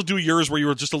 We might as well do yours where you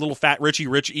were just a little fat Richie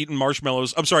Rich eating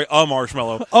marshmallows. I'm sorry, a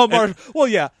marshmallow. Well,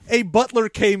 yeah. A butler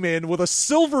came in with a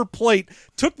silver plate,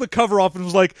 took the cover off, and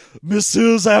was like,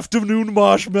 Mrs. Afternoon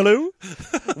Marshmallow,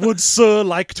 would Sir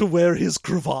like to wear his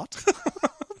cravat?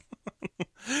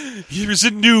 Here's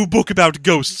a new book about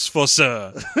ghosts for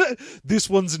sir. This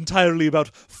one's entirely about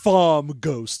farm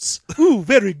ghosts. Ooh,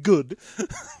 very good.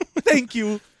 Thank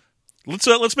you.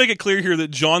 Let's make it clear here that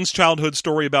John's childhood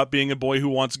story about being a boy who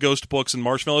wants ghost books and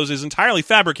marshmallows is entirely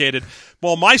fabricated,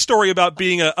 while my story about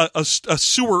being a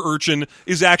sewer urchin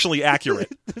is actually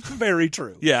accurate. Very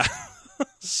true. Yeah.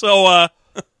 So,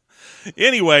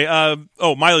 anyway,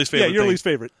 my least favorite Yeah, your thing. least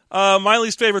favorite. My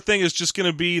least favorite thing is just going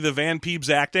to be the Van Peebles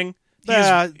acting.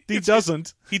 He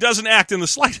doesn't. He doesn't act in the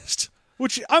slightest.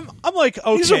 Which I'm like,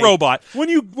 okay. He's a robot. When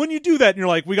you do that and you're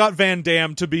like, we got Van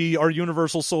Damme to be our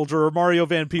Universal Soldier or Mario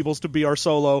Van Peebles to be our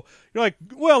Solo, you're like,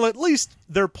 well, at least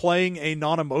they're playing a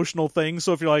non-emotional thing.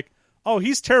 So if you're like, oh,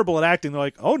 he's terrible at acting, they're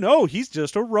like, oh no, he's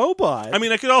just a robot. I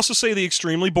mean, I could also say the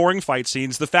extremely boring fight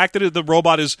scenes. The fact that the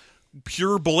robot is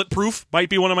pure bulletproof might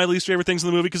be one of my least favorite things in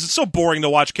the movie because it's so boring to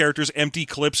watch characters empty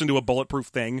clips into a bulletproof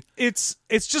thing. It's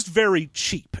just very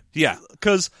cheap. Yeah.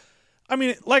 Because, I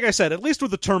mean, like I said, at least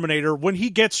with the Terminator, when he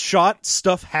gets shot,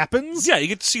 stuff happens. Yeah, you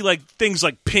get to see like things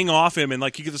like ping off him, and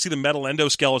like you get to see the metal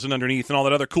endoskeleton underneath and all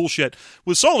that other cool shit.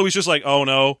 With Solo, he's just like, oh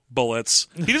no, bullets.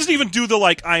 He doesn't even do the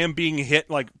like I am being hit,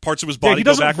 like parts of his body he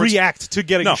go doesn't backwards. react to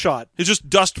getting No, shot. it's just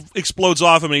dust explodes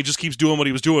off him, and he just keeps doing what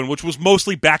he was doing, which was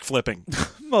mostly backflipping.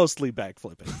 Mostly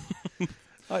backflipping.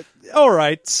 All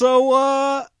right, so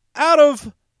out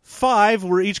of 5,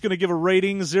 we're each going to give a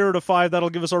rating, 0 to 5. That'll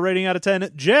give us our rating out of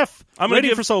 10. Jeff,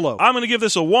 rating for Solo. I'm going to give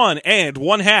this a 1 and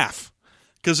 1/2.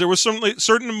 Because there were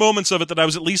certain moments of it that I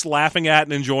was at least laughing at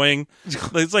and enjoying.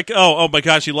 It's like, oh my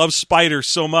gosh, he loves spiders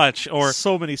so much. Or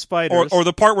so many spiders. Or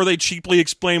the part where they cheaply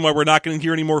explain why we're not going to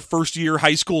hear any more first-year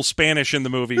high school Spanish in the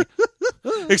movie.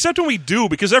 Except when we do,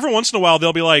 because every once in a while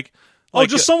they'll be like...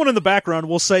 just someone in the background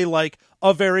will say, like,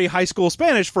 a very high school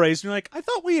Spanish phrase, and you're like, I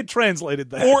thought we had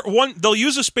translated that. Or they'll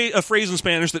use a phrase in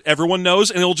Spanish that everyone knows,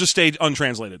 and it'll just stay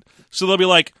untranslated. So they'll be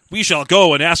like, we shall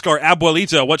go and ask our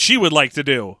abuelita what she would like to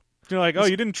do. You're like, oh,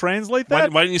 you didn't translate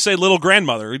that? Why didn't you say little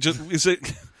grandmother? Is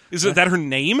it that her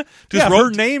name?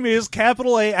 Her name is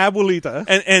capital A Abuelita.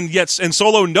 And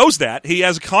Solo knows that. He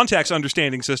has a context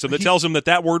understanding system that tells him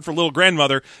that word for little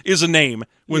grandmother is a name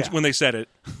when they said it.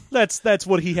 That's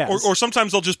what he has. Or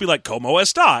sometimes they'll just be like, como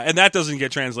está? And that doesn't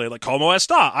get translated. Like, como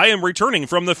está? I am returning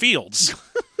from the fields.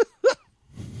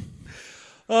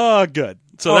 Oh, good.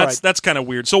 So that's kind of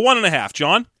weird. So 1.5,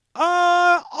 John?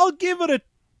 I'll give it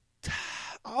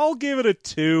a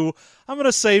 2. I'm going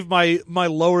to save my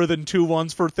lower than 2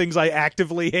 ones for things I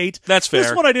actively hate. That's fair.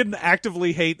 This one I didn't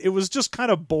actively hate. It was just kind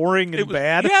of boring and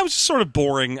bad. Yeah, it was just sort of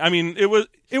boring. I mean, it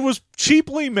was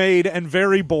cheaply made and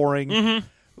very boring,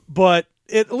 but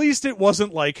at least it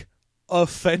wasn't like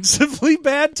offensively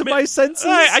bad to my senses.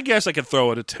 I guess I could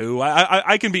throw it a 2.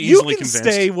 I can be easily convinced. You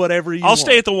can stay whatever you want. I'll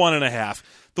stay at the 1.5.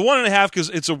 The 1.5 because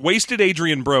it's a wasted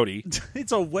Adrian Brody.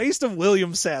 It's a waste of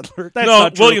William Sadler. That's no,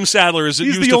 not true. William Sadler is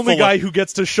He's used the only to guy who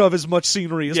gets to shove as much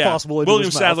scenery as possible into William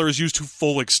his mouth. Sadler is used to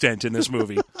full extent in this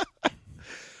movie.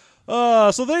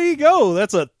 So there you go.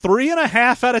 That's a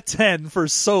 3.5 out of 10 for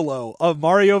Solo, a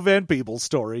Mario Van Peebles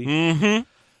story. Mm-hmm.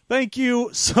 Thank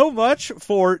you so much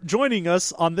for joining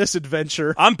us on this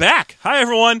adventure. I'm back. Hi,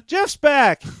 everyone. Jeff's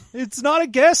back. It's not a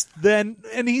guest then,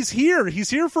 and he's here. He's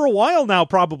here for a while now,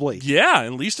 probably. Yeah,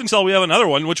 at least until we have another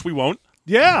one, which we won't.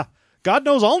 Yeah. God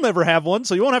knows I'll never have one,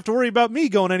 so you won't have to worry about me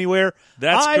going anywhere.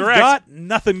 That's I've correct. got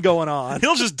nothing going on.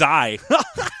 He'll just die.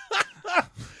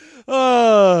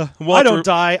 I don't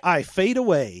die. I fade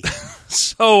away.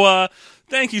 So,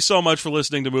 thank you so much for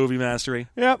listening to Movie Mastery.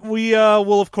 Yeah, we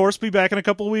will, of course, be back in a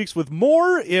couple of weeks with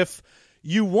more. If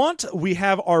you want, we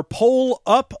have our poll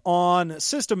up on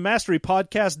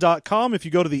SystemMasteryPodcast.com. If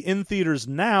you go to the In Theaters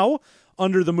Now,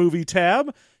 under the Movie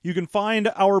tab, you can find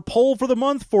our poll for the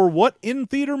month for what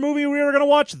in-theater movie we are going to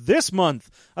watch this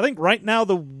month. I think right now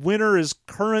the winner is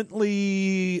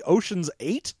currently Ocean's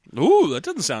 8. Ooh, that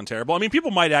doesn't sound terrible. I mean,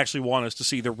 people might actually want us to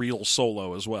see the real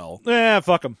Solo as well.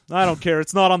 Fuck them. I don't care.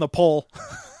 It's not on the poll.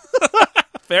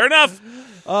 Fair enough.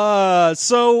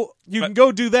 So you can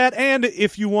go do that, and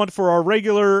if you want for our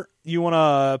regular, you want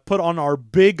to put on our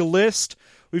big list,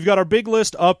 we've got our big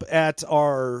list up at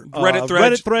our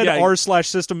Reddit thread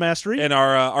r/System Mastery. And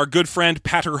our good friend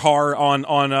Patter Har on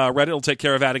Reddit will take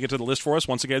care of adding it to the list for us.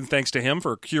 Once again, thanks to him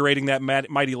for curating that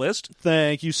mighty list.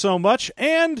 Thank you so much.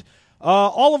 And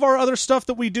all of our other stuff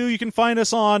that we do, you can find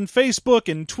us on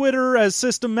Facebook and Twitter as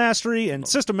System Mastery and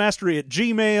System Mastery at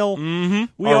Gmail.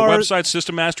 Mm-hmm. Our website,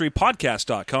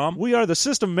 SystemMasteryPodcast.com. We are the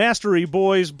System Mastery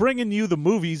boys, bringing you the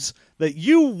movies that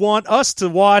you want us to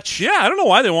watch. Yeah, I don't know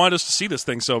why they wanted us to see this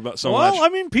thing so much. Well, I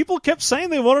mean, people kept saying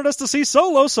they wanted us to see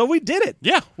Solo, so we did it.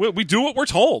 Yeah, we do what we're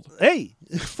told. Hey,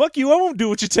 fuck you, I won't do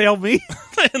what you tell me.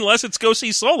 Unless it's go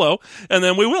see Solo, and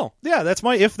then we will. Yeah, that's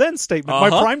my if-then statement. My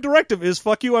prime directive is,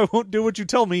 fuck you, I won't do what you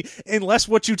tell me, unless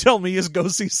what you tell me is go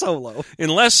see Solo.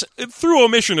 Unless, through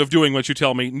omission of doing what you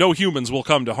tell me, no humans will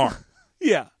come to harm.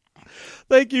 Yeah.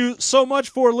 Thank you so much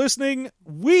for listening.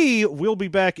 We will be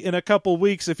back in a couple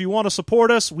weeks. If you want to support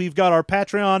us, we've got our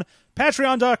Patreon,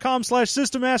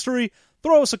 patreon.com/systemmastery.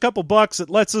 Throw us a couple bucks. It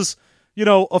lets us,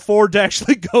 afford to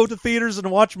actually go to theaters and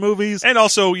watch movies. And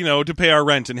also, to pay our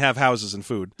rent and have houses and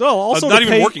food. Well, also not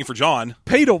even working for John.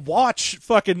 Pay to watch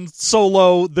fucking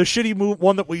Solo, the shitty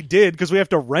one that we did, because we have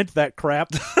to rent that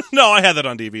crap. No, I had that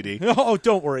on DVD. Oh,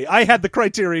 don't worry. I had the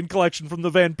Criterion collection from the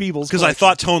Van Peebles because I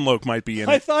thought Tone Loc might be in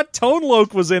it. I thought Tone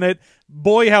Loc was in it.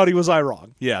 Boy, howdy was I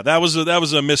wrong. Yeah, that was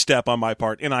a misstep on my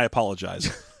part, and I apologize.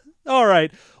 All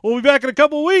right. We'll be back in a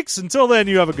couple weeks. Until then,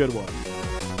 you have a good one.